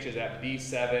sh is at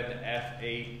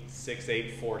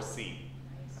B7F8684C.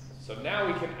 So now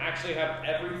we can actually have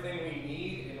everything we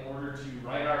need in order to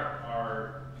write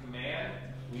our command.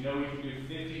 We know we can do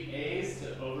 50 A's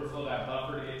to overflow that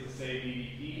buffer to get to save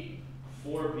BBP,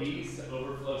 4 B's to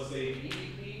overflow save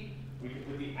BBP. We can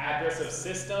put the address of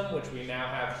system, which we now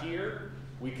have here.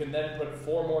 We can then put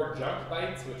 4 more junk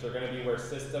bytes, which are going to be where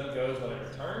system goes when it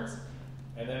returns.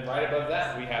 And then right above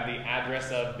that, we have the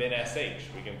address of bin sh.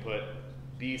 We can put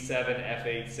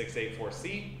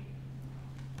B7F8684C.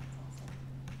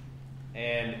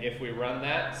 And if we run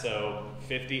that, so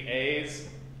 50 A's,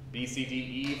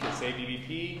 BCDE for save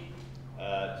BBP,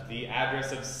 the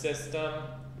address of system.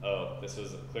 Oh, this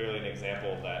was clearly an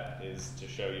example that is to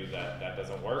show you that that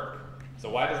doesn't work. So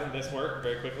why doesn't this work,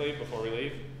 very quickly before we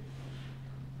leave?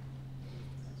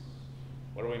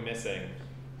 What are we missing?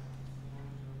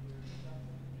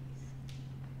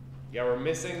 Yeah, we're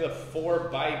missing the 4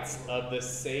 bytes of the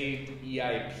saved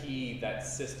EIP that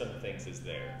system thinks is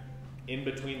there. In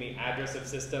between the address of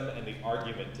system and the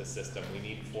argument to system, we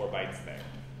need 4 bytes there.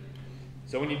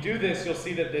 So when you do this, you'll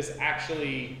see that this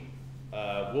actually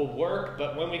will work,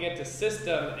 but when we get to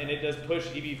system and it does push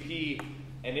EBP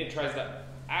and it tries to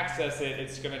access it,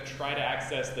 it's going to try to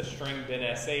access the string bin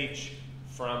sh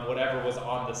from whatever was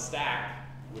on the stack,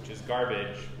 which is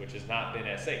garbage, which is not bin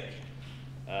sh.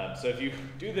 So if you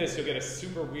do this, you'll get a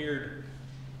super weird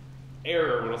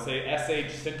error. It'll say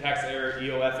sh syntax error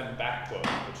EOF and backquote,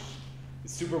 which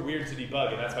is super weird to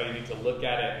debug, and that's why you need to look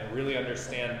at it and really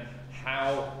understand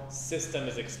how system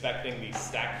is expecting the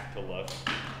stack to look.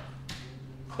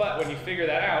 But when you figure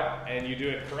that out and you do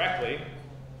it correctly,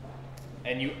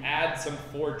 and you add some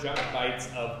 4 junk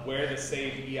bytes of where the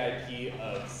saved EIP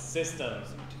of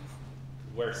systems,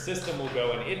 where system will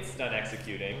go and it's done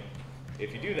executing,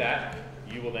 if you do that,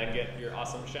 you will then get your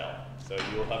awesome shell. So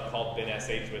you will have called bin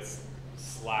sh with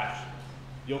 /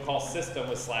 you'll call system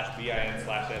with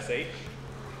 /bin/sh.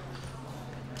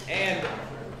 And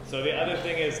so the other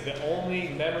thing is the only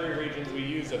memory regions we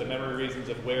use are the memory regions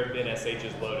of where bin sh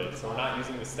is loaded. So we're not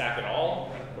using the stack at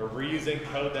all. We're reusing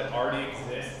code that already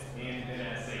exists in bin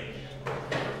sh.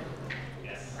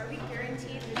 Yes? Are we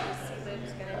guaranteed that the CLIB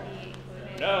is going to be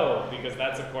included? No, because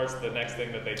that's of course the next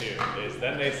thing that they do, is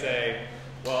then they say,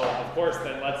 well, of course,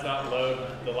 then let's not load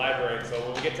the library. So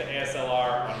when we get to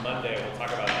ASLR on Monday, we'll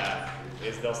talk about that,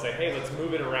 is they'll say, hey, let's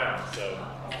move it around. So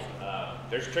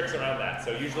there's tricks around that.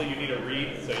 So usually you need a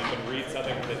read, so you can read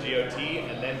something from the GOT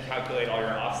and then calculate all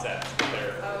your offsets.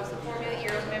 Oh, so formulate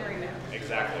your own memory map.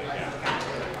 Exactly, yeah.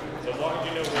 So as long as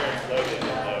you know where it's loaded,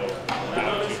 you'll know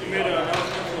how to You made an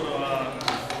announcement